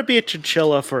I'd want to be a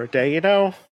chinchilla for a day, you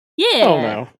know? Yeah. I don't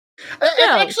know.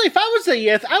 No. Actually, if I was a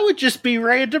Yith, I would just be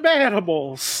random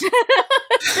animals.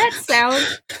 That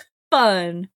sounds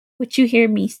fun. Would you hear,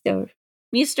 Meester?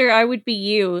 Meester, I would be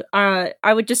you. I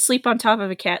would just sleep on top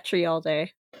of a cat tree all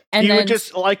day. And you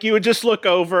would just look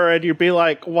over and you'd be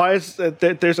like, why is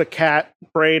there's a cat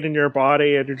brain in your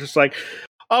body? And you're just like,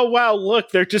 oh wow,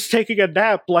 look, they're just taking a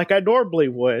nap like I normally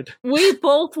would. We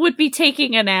both would be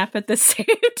taking a nap at the same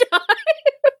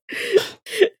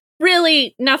time.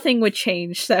 Really, nothing would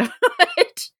change that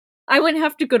much. I wouldn't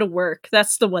have to go to work.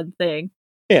 That's the one thing.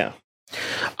 Yeah.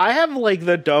 I have like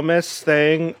the dumbest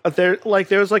thing.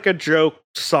 There's like a joke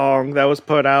song that was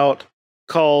put out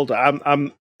called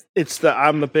I'm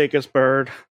the biggest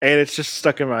bird, and it's just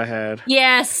stuck in my head.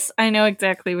 Yes, I know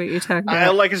exactly what you're talking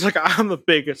about. It's like I'm the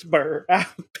biggest bird. I'm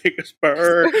the biggest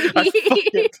bird.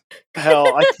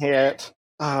 Hell, I can't.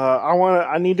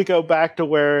 I need to go back to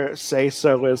where "Say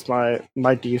So" is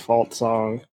my default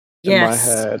song in my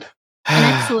head.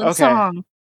 An excellent song.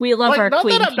 We love our not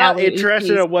Queen that I'm not Callie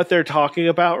interested in what they're talking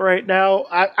about right now.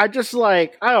 I just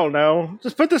I don't know.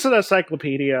 Just put this in an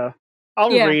encyclopedia. I'll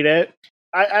read it.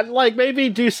 I'd like maybe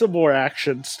do some more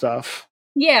action stuff.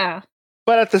 Yeah.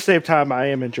 But at the same time, I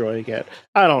am enjoying it.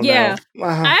 I don't know.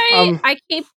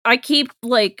 I keep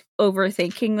like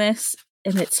overthinking this,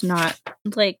 and it's not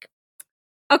like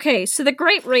okay. So the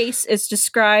Great Race is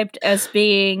described as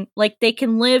being like they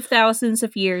can live thousands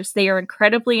of years. They are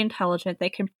incredibly intelligent.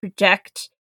 They can project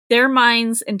their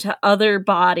minds into other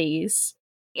bodies.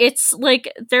 It's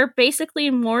like they're basically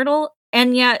immortal,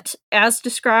 and yet, as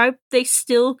described, they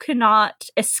still cannot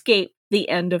escape the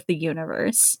end of the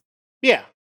universe. Yeah.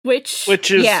 Which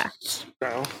is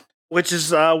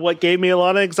what gave me a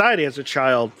lot of anxiety as a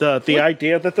child. The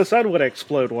idea that the sun would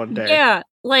explode one day. Yeah,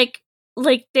 like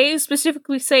they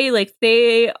specifically say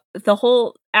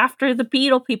after the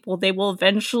beetle people, they will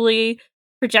eventually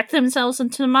project themselves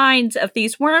into the minds of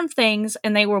these worm things,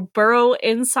 and they will burrow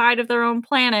inside of their own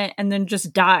planet and then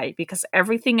just die because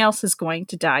everything else is going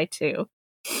to die too.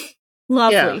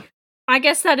 Lovely. Yeah. I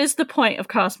guess that is the point of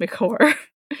cosmic horror.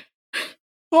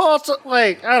 Well, it's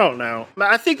like, I don't know.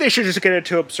 I think they should just get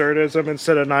into absurdism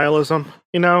instead of nihilism,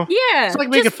 you know? Yeah. It's like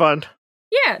make it fun.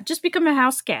 Yeah, just become a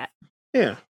house cat.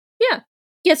 Yeah. Yeah.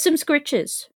 Get some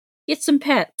scritches. Get some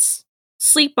pets.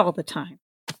 Sleep all the time.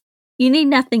 You need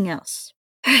nothing else.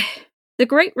 The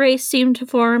Great Race seemed to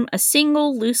form a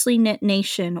single loosely knit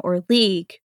nation or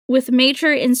league, with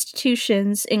major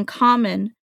institutions in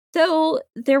common, though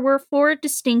there were 4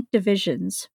 distinct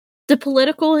divisions. The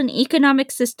political and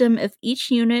economic system of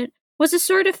each unit was a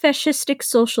sort of fascistic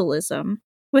socialism,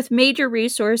 with major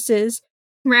resources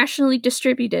rationally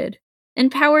distributed,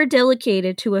 and power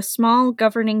delegated to a small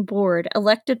governing board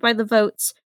elected by the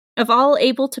votes of all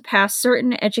able to pass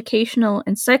certain educational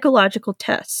and psychological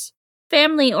tests.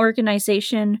 Family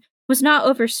organization was not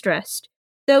overstressed,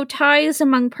 though ties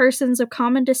among persons of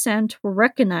common descent were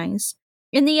recognized,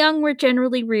 and the young were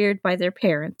generally reared by their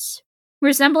parents.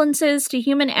 Resemblances to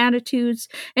human attitudes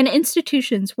and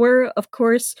institutions were, of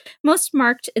course, most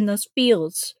marked in those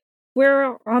fields,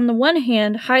 where, on the one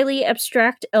hand, highly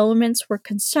abstract elements were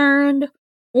concerned,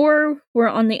 or where,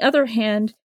 on the other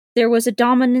hand, there was a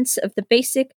dominance of the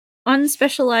basic,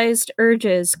 unspecialized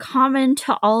urges common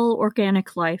to all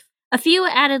organic life. A few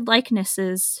added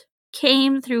likenesses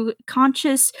came through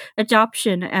conscious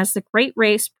adoption as the Great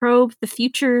Race probed the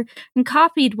future and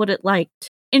copied what it liked.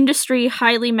 Industry,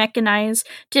 highly mechanized,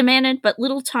 demanded but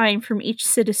little time from each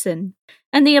citizen,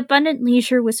 and the abundant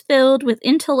leisure was filled with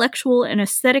intellectual and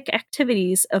aesthetic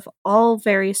activities of all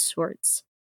various sorts.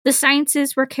 The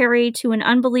sciences were carried to an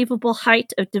unbelievable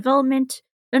height of development,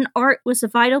 and art was a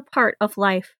vital part of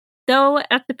life, though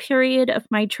at the period of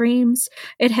my dreams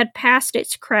it had passed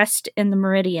its crest in the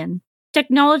meridian.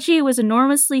 Technology was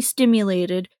enormously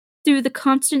stimulated through the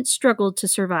constant struggle to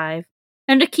survive,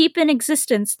 and to keep in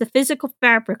existence the physical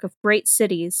fabric of great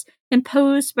cities,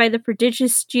 imposed by the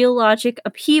prodigious geologic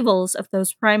upheavals of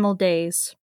those primal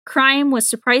days. Crime was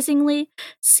surprisingly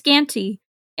scanty,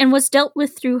 and was dealt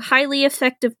with through highly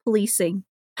effective policing.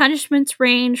 Punishments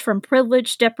ranged from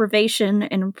privilege deprivation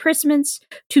and imprisonments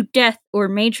to death or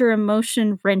major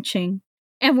emotion wrenching,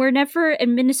 and were never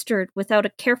administered without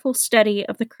a careful study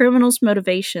of the criminal's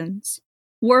motivations.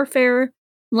 Warfare,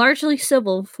 largely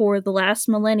civil for the last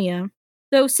millennia,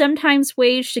 though sometimes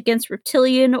waged against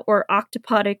reptilian or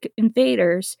octopodic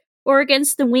invaders, or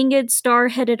against the winged,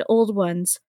 star-headed old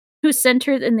ones, who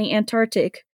centered in the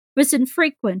Antarctic, was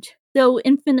infrequent, though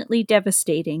infinitely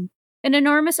devastating. An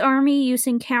enormous army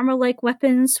using camera-like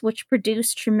weapons which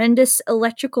produced tremendous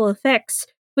electrical effects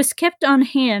was kept on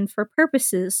hand for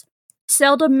purposes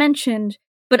seldom mentioned,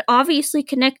 but obviously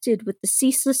connected with the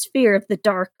ceaseless fear of the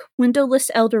dark,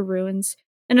 windowless elder ruins,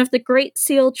 and of the great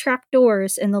sealed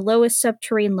trapdoors in the lowest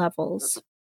subterranean levels.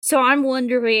 So I'm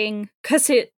wondering, because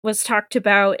it was talked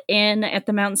about at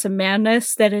the Mountains of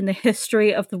Madness, that in the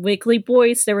history of the Wiggly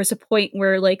Boys, there was a point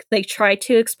where, like, they tried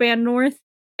to expand north,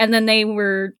 and then they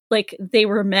were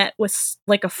met with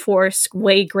like a force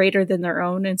way greater than their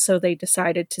own, and so they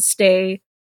decided to stay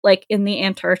like in the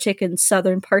Antarctic and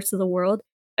southern parts of the world.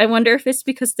 I wonder if it's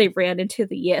because they ran into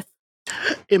the Yith.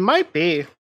 It might be.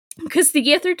 Because the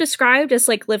Yith are described as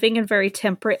like living in very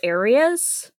temperate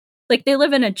areas. Like they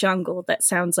live in a jungle that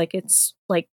sounds like it's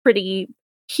like pretty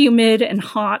humid and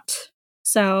hot.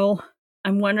 So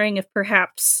I'm wondering if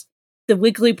perhaps the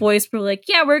Wiggly Boys were like,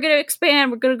 yeah, we're going to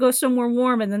expand. We're going to go somewhere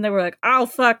warm. And then they were like, oh,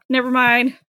 fuck, never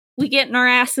mind. We getting our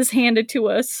asses handed to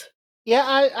us. Yeah,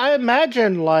 I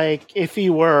imagine, like, if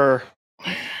you were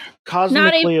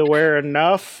cosmically aware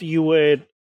enough, you would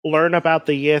learn about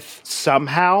the Yith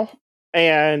somehow,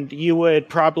 and you would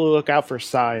probably look out for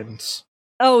signs.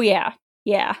 Oh, yeah.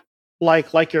 Yeah.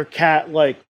 Like your cat,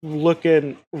 like,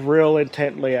 looking real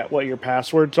intently at what your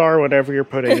passwords are whenever you're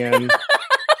putting in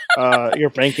your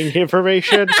banking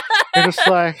information. You're just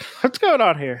like, what's going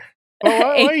on here?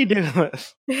 Well, why are you doing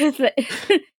this?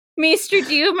 Maester,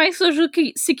 do you have my social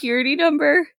security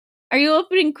number? Are you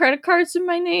opening credit cards in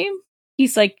my name?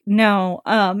 He's like, no,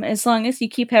 as long as you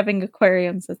keep having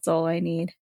aquariums, that's all I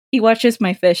need. He watches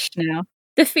my fish now.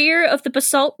 The fear of the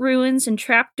basalt ruins and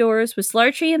trapdoors was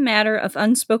largely a matter of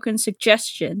unspoken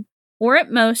suggestion, or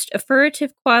at most, a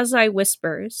furtive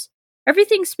quasi-whispers.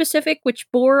 Everything specific which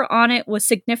bore on it was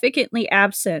significantly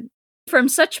absent from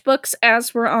such books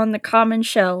as were on the common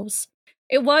shelves.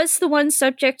 It was the one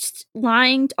subject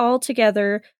lying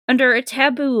altogether under a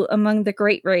taboo among the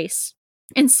great race,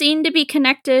 and seen to be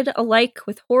connected alike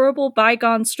with horrible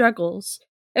bygone struggles,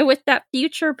 and with that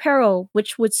future peril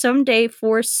which would some day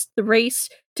force the race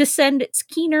to send its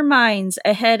keener minds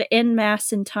ahead en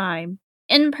masse in time.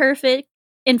 Imperfect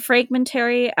and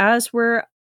fragmentary as were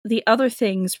the other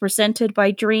things presented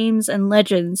by dreams and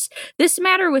legends, this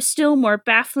matter was still more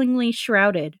bafflingly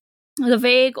shrouded. The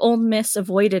vague old myths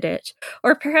avoided it,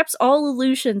 or perhaps all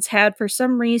illusions had for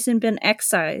some reason been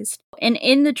excised, and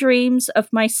in the dreams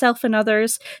of myself and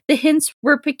others, the hints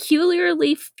were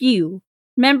peculiarly few.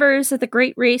 Members of the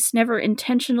great race never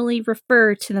intentionally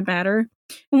referred to the matter,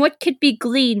 and what could be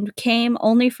gleaned came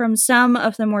only from some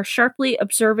of the more sharply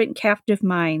observant captive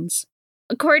minds.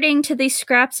 According to these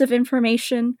scraps of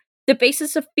information, the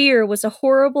basis of fear was a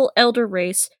horrible elder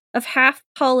race of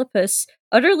half-polypus,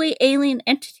 utterly alien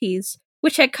entities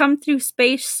which had come through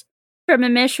space from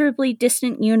immeasurably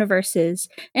distant universes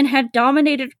and had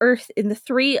dominated Earth in the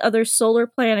 3 other solar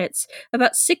planets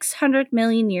about 600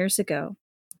 million years ago.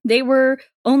 They were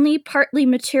only partly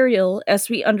material as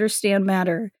we understand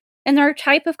matter, and their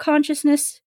type of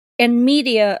consciousness and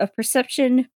media of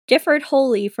perception differed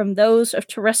wholly from those of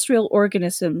terrestrial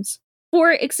organisms.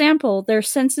 For example, their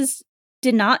senses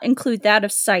did not include that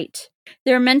of sight,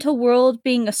 their mental world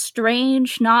being a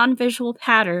strange, non-visual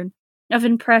pattern of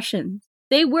impressions.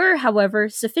 They were, however,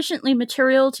 sufficiently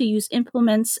material to use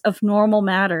implements of normal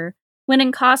matter when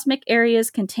in cosmic areas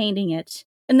containing it,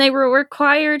 and they were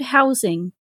required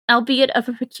housing, albeit of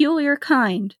a peculiar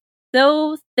kind.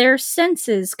 Though their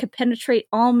senses could penetrate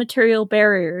all material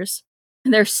barriers,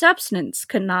 their substance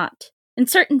could not, and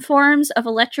certain forms of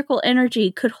electrical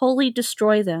energy could wholly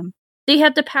destroy them. They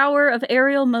had the power of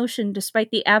aerial motion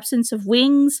despite the absence of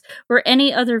wings or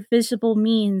any other visible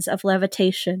means of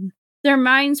levitation. Their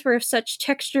minds were of such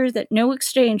texture that no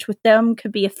exchange with them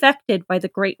could be affected by the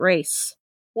great race.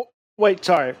 Wait,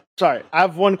 sorry. I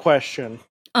have one question.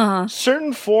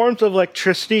 Certain forms of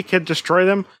electricity can destroy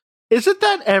them. Isn't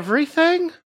that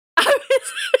everything?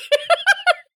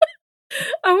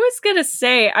 I was gonna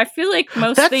say, I feel like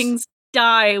most things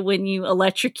die when you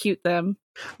electrocute them.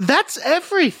 That's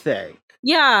everything.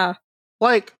 Yeah.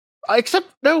 Like, except,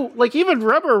 no, like, even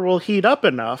rubber will heat up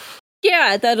enough.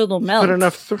 Yeah, that it'll melt. Put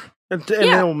enough and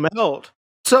it'll melt.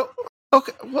 So,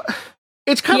 okay,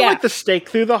 it's kind of like the stake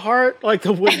through the heart, like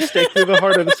the wooden stake through the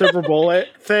heart of the silver bullet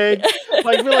thing.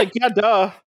 Like, we're like, yeah,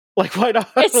 duh. Like, why not?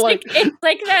 It's like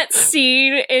that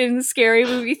scene in Scary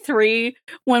Movie 3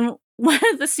 when one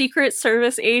of the Secret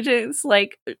Service agents,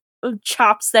 like,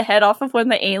 chops the head off of one of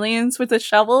the aliens with a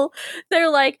shovel.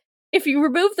 They're like, if you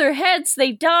remove their heads,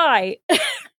 they die. And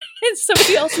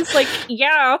somebody else is like,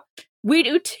 yeah, we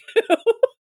do too.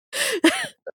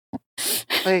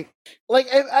 Like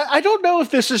I don't know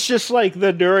if this is just like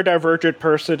the neurodivergent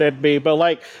person in me, but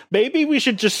like maybe we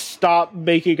should just stop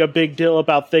making a big deal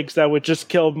about things that would just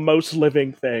kill most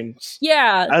living things.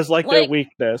 Yeah, as like their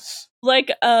weakness.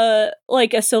 Like a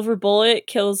silver bullet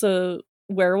kills a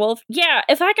werewolf. Yeah,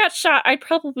 if I got shot, I'd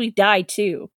probably die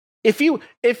too. If you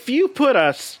put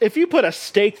a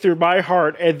stake through my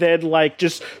heart and then like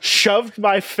just shoved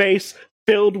my face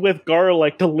filled with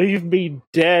garlic to leave me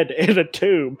dead in a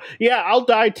tomb, yeah, I'll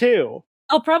die too.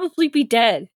 I'll probably be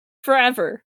dead.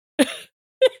 forever.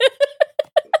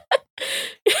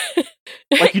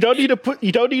 Like, you don't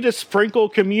need to sprinkle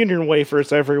communion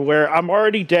wafers everywhere. I'm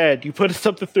already dead. You put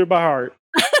something through my heart.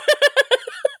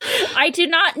 I do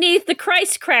not need the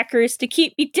Christ crackers to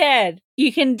keep me dead.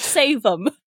 You can save them.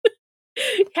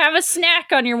 Have a snack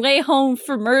on your way home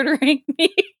for murdering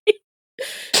me.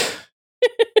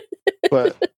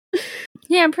 But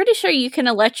yeah, I'm pretty sure you can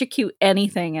electrocute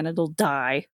anything and it'll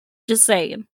die. Just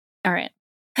saying. All right.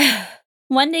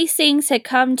 When these things had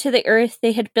come to the earth,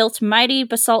 they had built mighty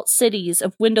basalt cities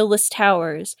of windowless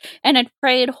towers, and had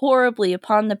preyed horribly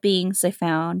upon the beings they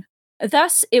found.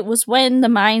 Thus it was when the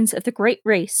minds of the great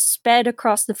race sped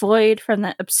across the void from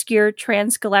that obscure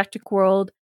transgalactic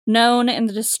world, known in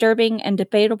the disturbing and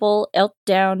debatable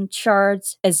Elk-Down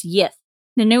shards as Yith.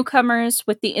 The newcomers,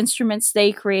 with the instruments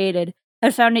they created,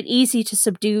 had found it easy to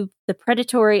subdue the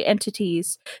predatory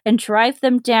entities and drive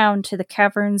them down to the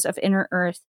caverns of inner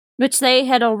earth, which they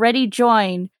had already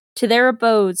joined to their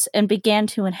abodes and began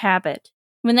to inhabit.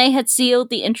 When they had sealed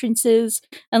the entrances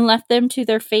and left them to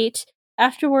their fate,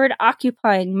 afterward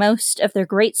occupying most of their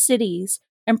great cities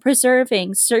and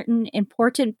preserving certain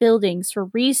important buildings for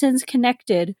reasons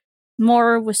connected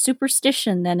more with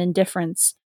superstition than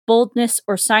indifference, boldness,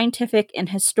 or scientific and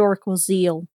historical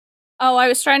zeal. Oh, I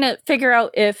was trying to figure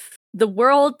out if the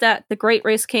world that the Great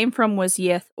Race came from was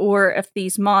Yith, or if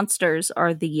these monsters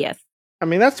are the Yith. I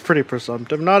mean, that's pretty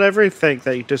presumptive. Not everything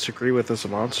that you disagree with is a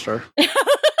monster.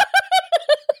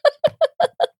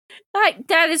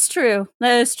 That is true.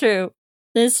 That is true.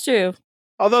 That is true.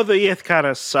 Although the Yith kind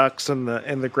of sucks in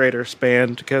the greater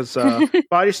span, because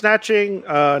body snatching,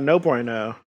 no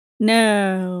bueno.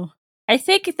 No. I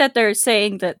think that they're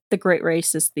saying that the Great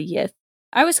Race is the Yith.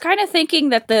 I was kind of thinking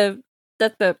that the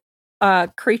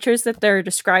creatures that they're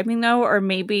describing, though, are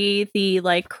maybe the,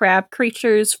 like, crab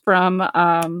creatures from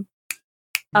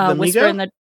the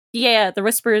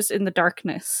Whispers in the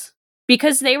Darkness,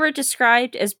 because they were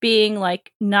described as being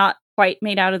like not quite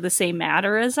made out of the same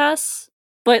matter as us,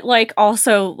 but like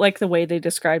also like the way they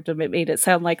described them, it made it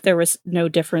sound like there was no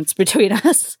difference between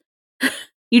us.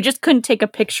 You just couldn't take a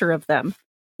picture of them.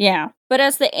 Yeah. But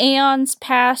as the aeons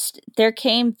passed, there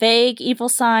came vague evil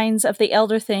signs of the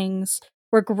Elder Things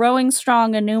were growing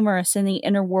strong and numerous in the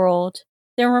inner world.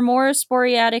 There were more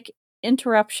sporadic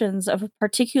interruptions of a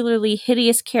particularly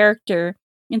hideous character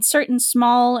in certain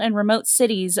small and remote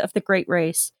cities of the Great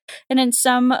Race, and in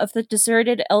some of the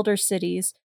deserted elder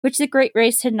cities, which the Great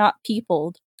Race had not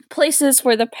peopled, places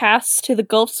where the paths to the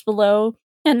gulfs below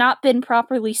had not been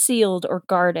properly sealed or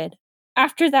guarded.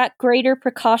 After that, greater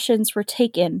precautions were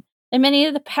taken, and many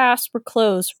of the paths were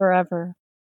closed forever.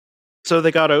 So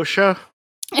they got OSHA?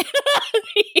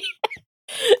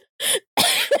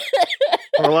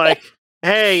 Or like,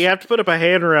 hey, you have to put up a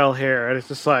handrail here. And it's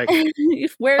just like,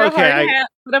 wear a hard hat,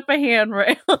 put up a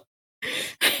handrail.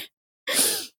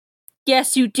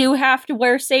 Yes, you do have to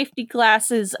wear safety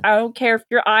glasses. I don't care if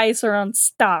your eyes are on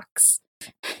stalks.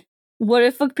 What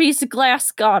if a piece of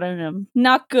glass got in them?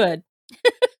 Not good.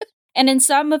 And in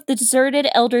some of the deserted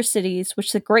elder cities,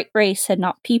 which the Great Race had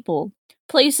not peopled,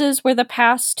 places where the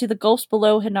paths to the gulfs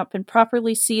below had not been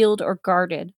properly sealed or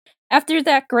guarded. After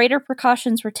that, greater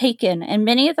precautions were taken, and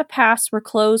many of the paths were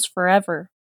closed forever,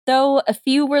 though a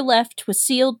few were left with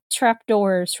sealed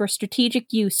trapdoors for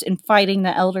strategic use in fighting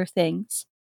the Elder Things.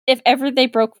 If ever they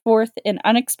broke forth in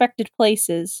unexpected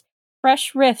places,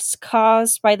 fresh rifts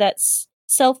caused by that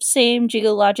self-same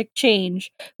geologic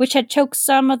change, which had choked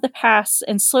some of the paths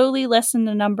and slowly lessened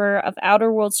the number of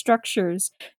outer world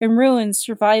structures and ruins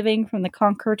surviving from the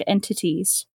conquered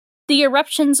entities. The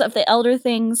eruptions of the Elder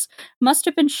Things must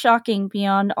have been shocking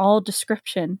beyond all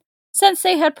description, since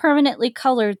they had permanently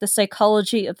colored the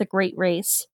psychology of the Great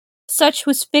Race. Such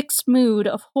was fixed mood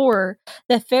of horror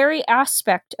that very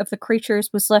aspect of the creatures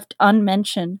was left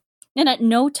unmentioned, and at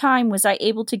no time was I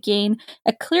able to gain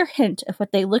a clear hint of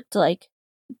what they looked like.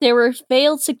 There were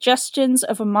veiled suggestions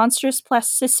of a monstrous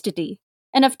plasticity,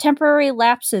 and of temporary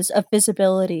lapses of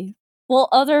visibility, while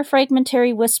other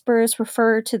fragmentary whispers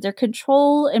refer to their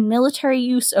control and military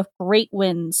use of great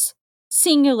winds.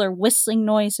 Singular whistling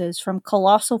noises from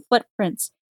colossal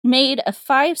footprints made of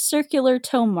 5 circular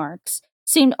toe marks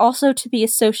seemed also to be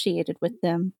associated with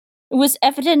them. It was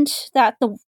evident that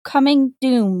the coming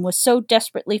doom was so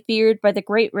desperately feared by the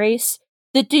Great Race,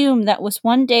 the doom that was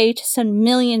one day to send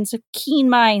millions of keen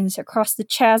minds across the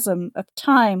chasm of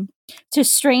time to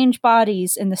strange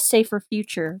bodies in the safer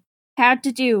future, had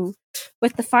to do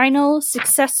with the final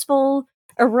successful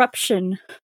eruption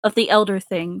of the Elder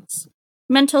Things.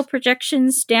 Mental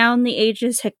projections down the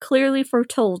ages had clearly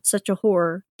foretold such a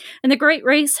horror, and the Great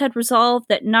Race had resolved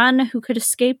that none who could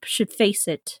escape should face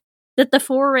it. that the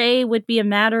foray would be a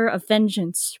matter of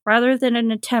vengeance rather than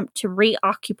an attempt to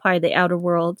reoccupy the outer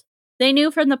world. They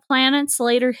knew from the planet's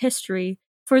later history,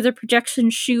 for the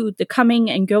projections shewed the coming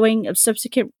and going of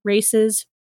subsequent races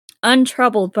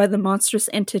untroubled by the monstrous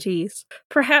entities.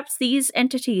 Perhaps these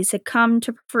entities had come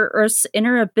to prefer Earth's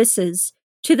inner abysses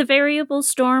to the variable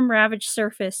storm-ravaged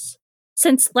surface,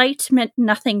 since light meant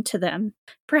nothing to them.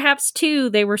 Perhaps, too,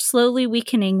 they were slowly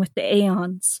weakening with the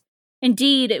aeons.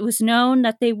 Indeed, it was known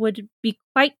that they would be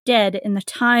quite dead in the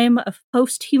time of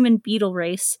post-human beetle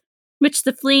race, which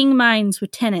the fleeing minds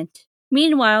would tenant.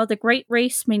 Meanwhile, the great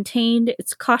race maintained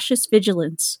its cautious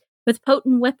vigilance, with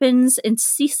potent weapons and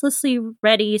ceaselessly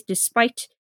ready despite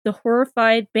the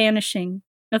horrified banishing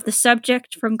of the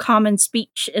subject from common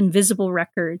speech and visible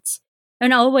records.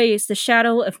 And always the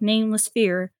shadow of nameless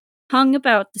fear hung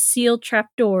about the sealed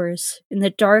trapdoors in the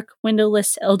dark,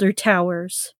 windowless elder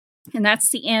towers. And that's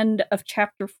the end of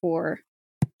chapter 4.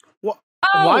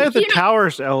 Why are the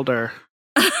towers elder?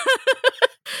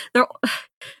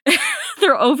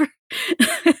 They're over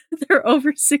they're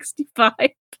over 65.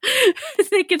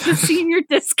 They get the senior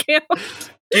discount.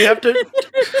 Do you have to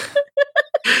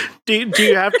do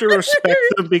you have to respect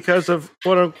them because of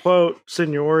quote unquote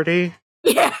seniority?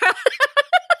 Yeah.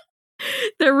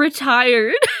 They're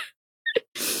retired.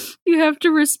 You have to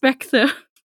respect them.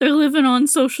 They're living on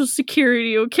Social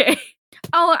Security, okay?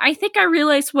 Oh, I think I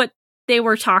realized what they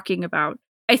were talking about.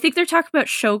 I think they're talking about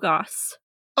Shoggoths.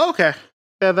 Okay.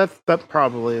 Yeah, that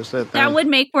probably is it. Then. That would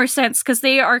make more sense because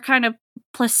they are kind of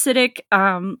placidic.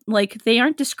 Like they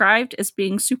aren't described as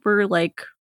being super like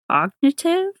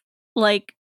cognitive,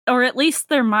 like, or at least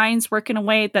their minds work in a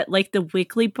way that like the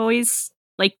Wiggly Boys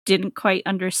like didn't quite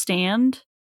understand.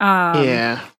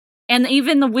 Yeah, and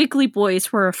even the Wiggly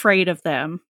Boys were afraid of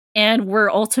them and were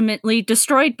ultimately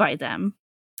destroyed by them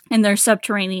in their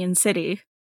subterranean city.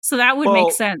 So that would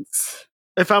make sense.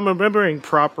 If I'm remembering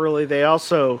properly, they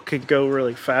also could go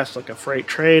really fast like a freight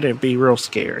train and be real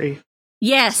scary.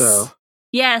 Yes. So,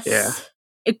 yes. Yeah.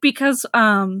 Because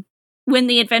when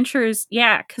the adventures,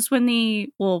 when the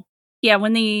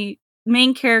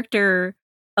main character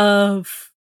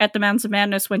of At the Mountains of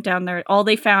Madness went down there, all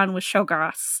they found was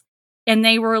Shoggoths. And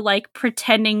they were like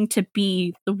pretending to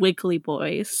be the Wiggly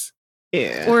Boys.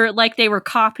 Yeah. Or like they were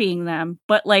copying them,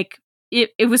 but like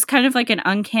it was kind of like an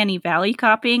uncanny valley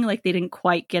copying, like they didn't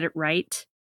quite get it right.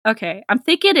 Okay, I'm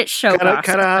thinking it's Shoggoths.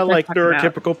 Kind of how like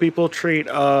neurotypical people treat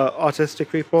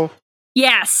autistic people.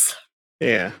 Yes.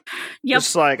 Yeah. Yep.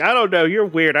 It's like, I don't know, you're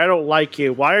weird. I don't like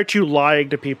you. Why aren't you lying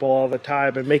to people all the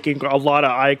time and making a lot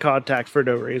of eye contact for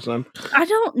no reason? I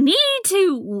don't need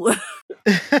to.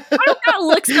 I don't gotta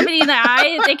look somebody in the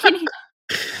eye. They can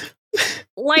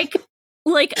like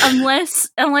unless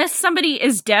somebody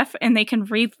is deaf and they can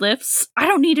read lips, I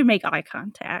don't need to make eye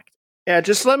contact. Yeah,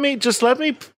 just let me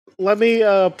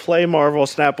play Marvel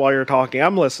Snap while you're talking.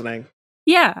 I'm listening.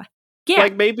 Yeah. Yeah.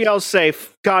 Like, maybe I'll say,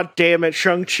 God damn it,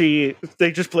 Shang-Chi.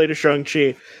 They just played a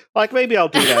Shang-Chi. Like, maybe I'll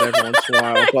do that every once in a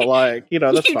while. But, like,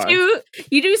 that's fine. You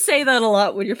do say that a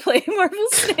lot when you're playing Marvel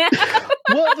Snap.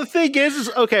 Well, the thing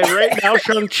is, okay, right now,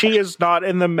 Shang-Chi is not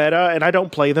in the meta, and I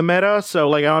don't play the meta, so,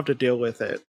 like, I don't have to deal with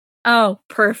it. Oh,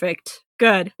 perfect.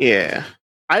 Good. Yeah.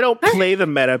 I don't play the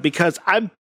meta because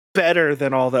I'm better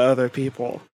than all the other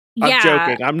people. Yeah. I'm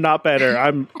joking. I'm not better.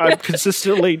 I'm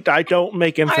consistently. I don't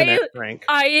make infinite rank.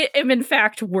 I am in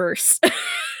fact worse.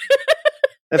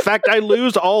 In fact, I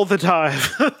lose all the time.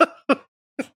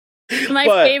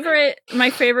 My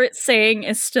favorite saying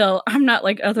is still, "I'm not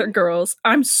like other girls.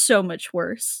 I'm so much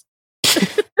worse."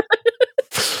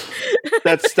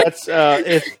 that's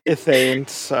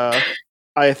Ithane's.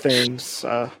 Ianthe.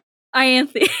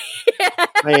 Ianthe.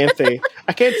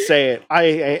 I can't say it.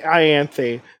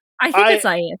 Ianthe. I think it's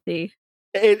Ianthe.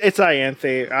 It's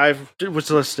Ianthe. I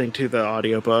was listening to the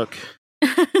audiobook.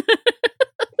 Yeah,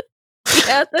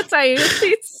 that's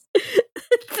Ianthe's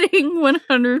thing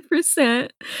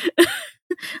 100%. I'm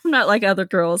not like other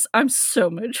girls. I'm so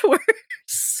much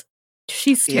worse.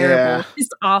 She's terrible. Yeah. She's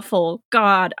awful.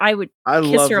 God, I would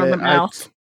kiss her on the mouth.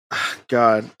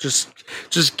 God, just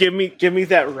give me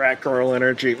that rat girl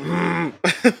energy.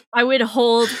 I would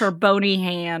hold her bony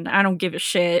hand. I don't give a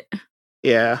shit.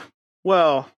 Yeah.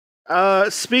 Well,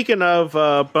 speaking of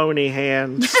bony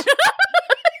hands.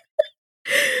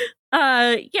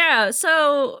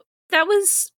 So that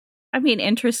was,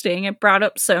 interesting. It brought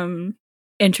up some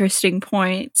interesting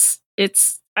points.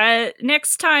 It's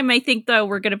next time I think though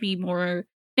we're gonna be more,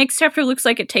 next chapter looks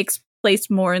like it takes place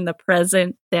more in the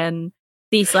present than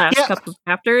these last couple of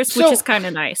chapters, which is kind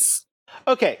of nice.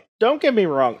 Okay, don't get me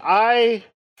wrong. I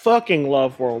fucking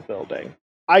love world building.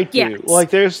 I do. Yes.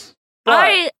 Like there's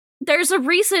there's a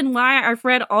reason why I've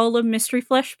read all of Mystery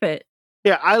Flesh Pit.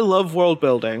 Yeah, I love world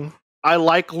building. I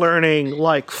like learning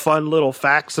like fun little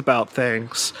facts about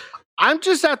things. I'm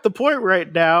just at the point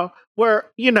right now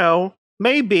where,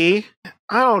 maybe,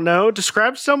 I don't know,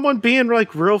 describe someone being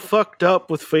like real fucked up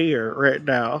with fear right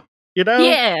now.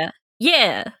 Yeah.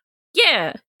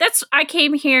 I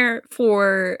came here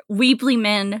for weebly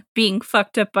men being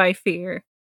fucked up by fear.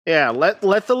 Yeah, let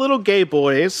the little gay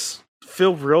boys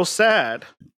feel real sad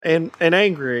and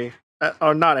angry.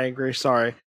 Or not angry,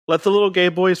 sorry. Let the little gay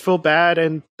boys feel bad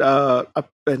and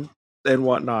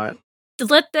whatnot.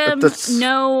 Let them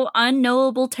know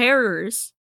unknowable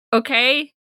terrors.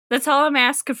 Okay? That's all I'm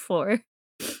asking for.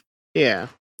 Yeah.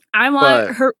 I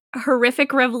want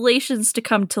horrific revelations to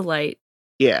come to light.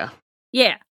 Yeah.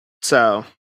 Yeah. So.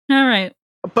 All right.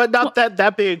 But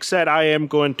that being said, I am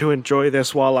going to enjoy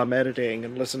this while I'm editing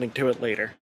and listening to it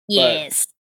later. Yes.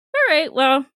 All right.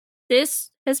 Well, this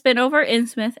has been Over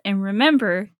Innsmouth, and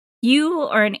remember, you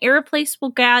are an irreplaceable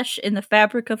gash in the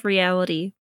fabric of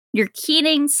reality. Your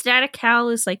keening static howl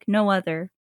is like no other.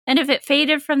 And if it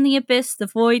faded from the abyss, the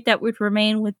void that would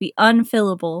remain would be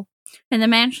unfillable, and the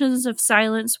mansions of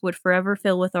silence would forever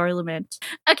fill with our lament.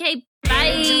 Okay,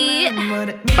 bye!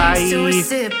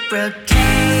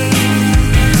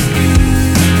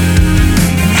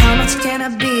 How much can I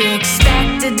be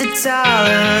expected to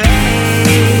tolerate?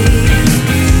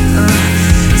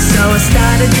 So I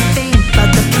started to think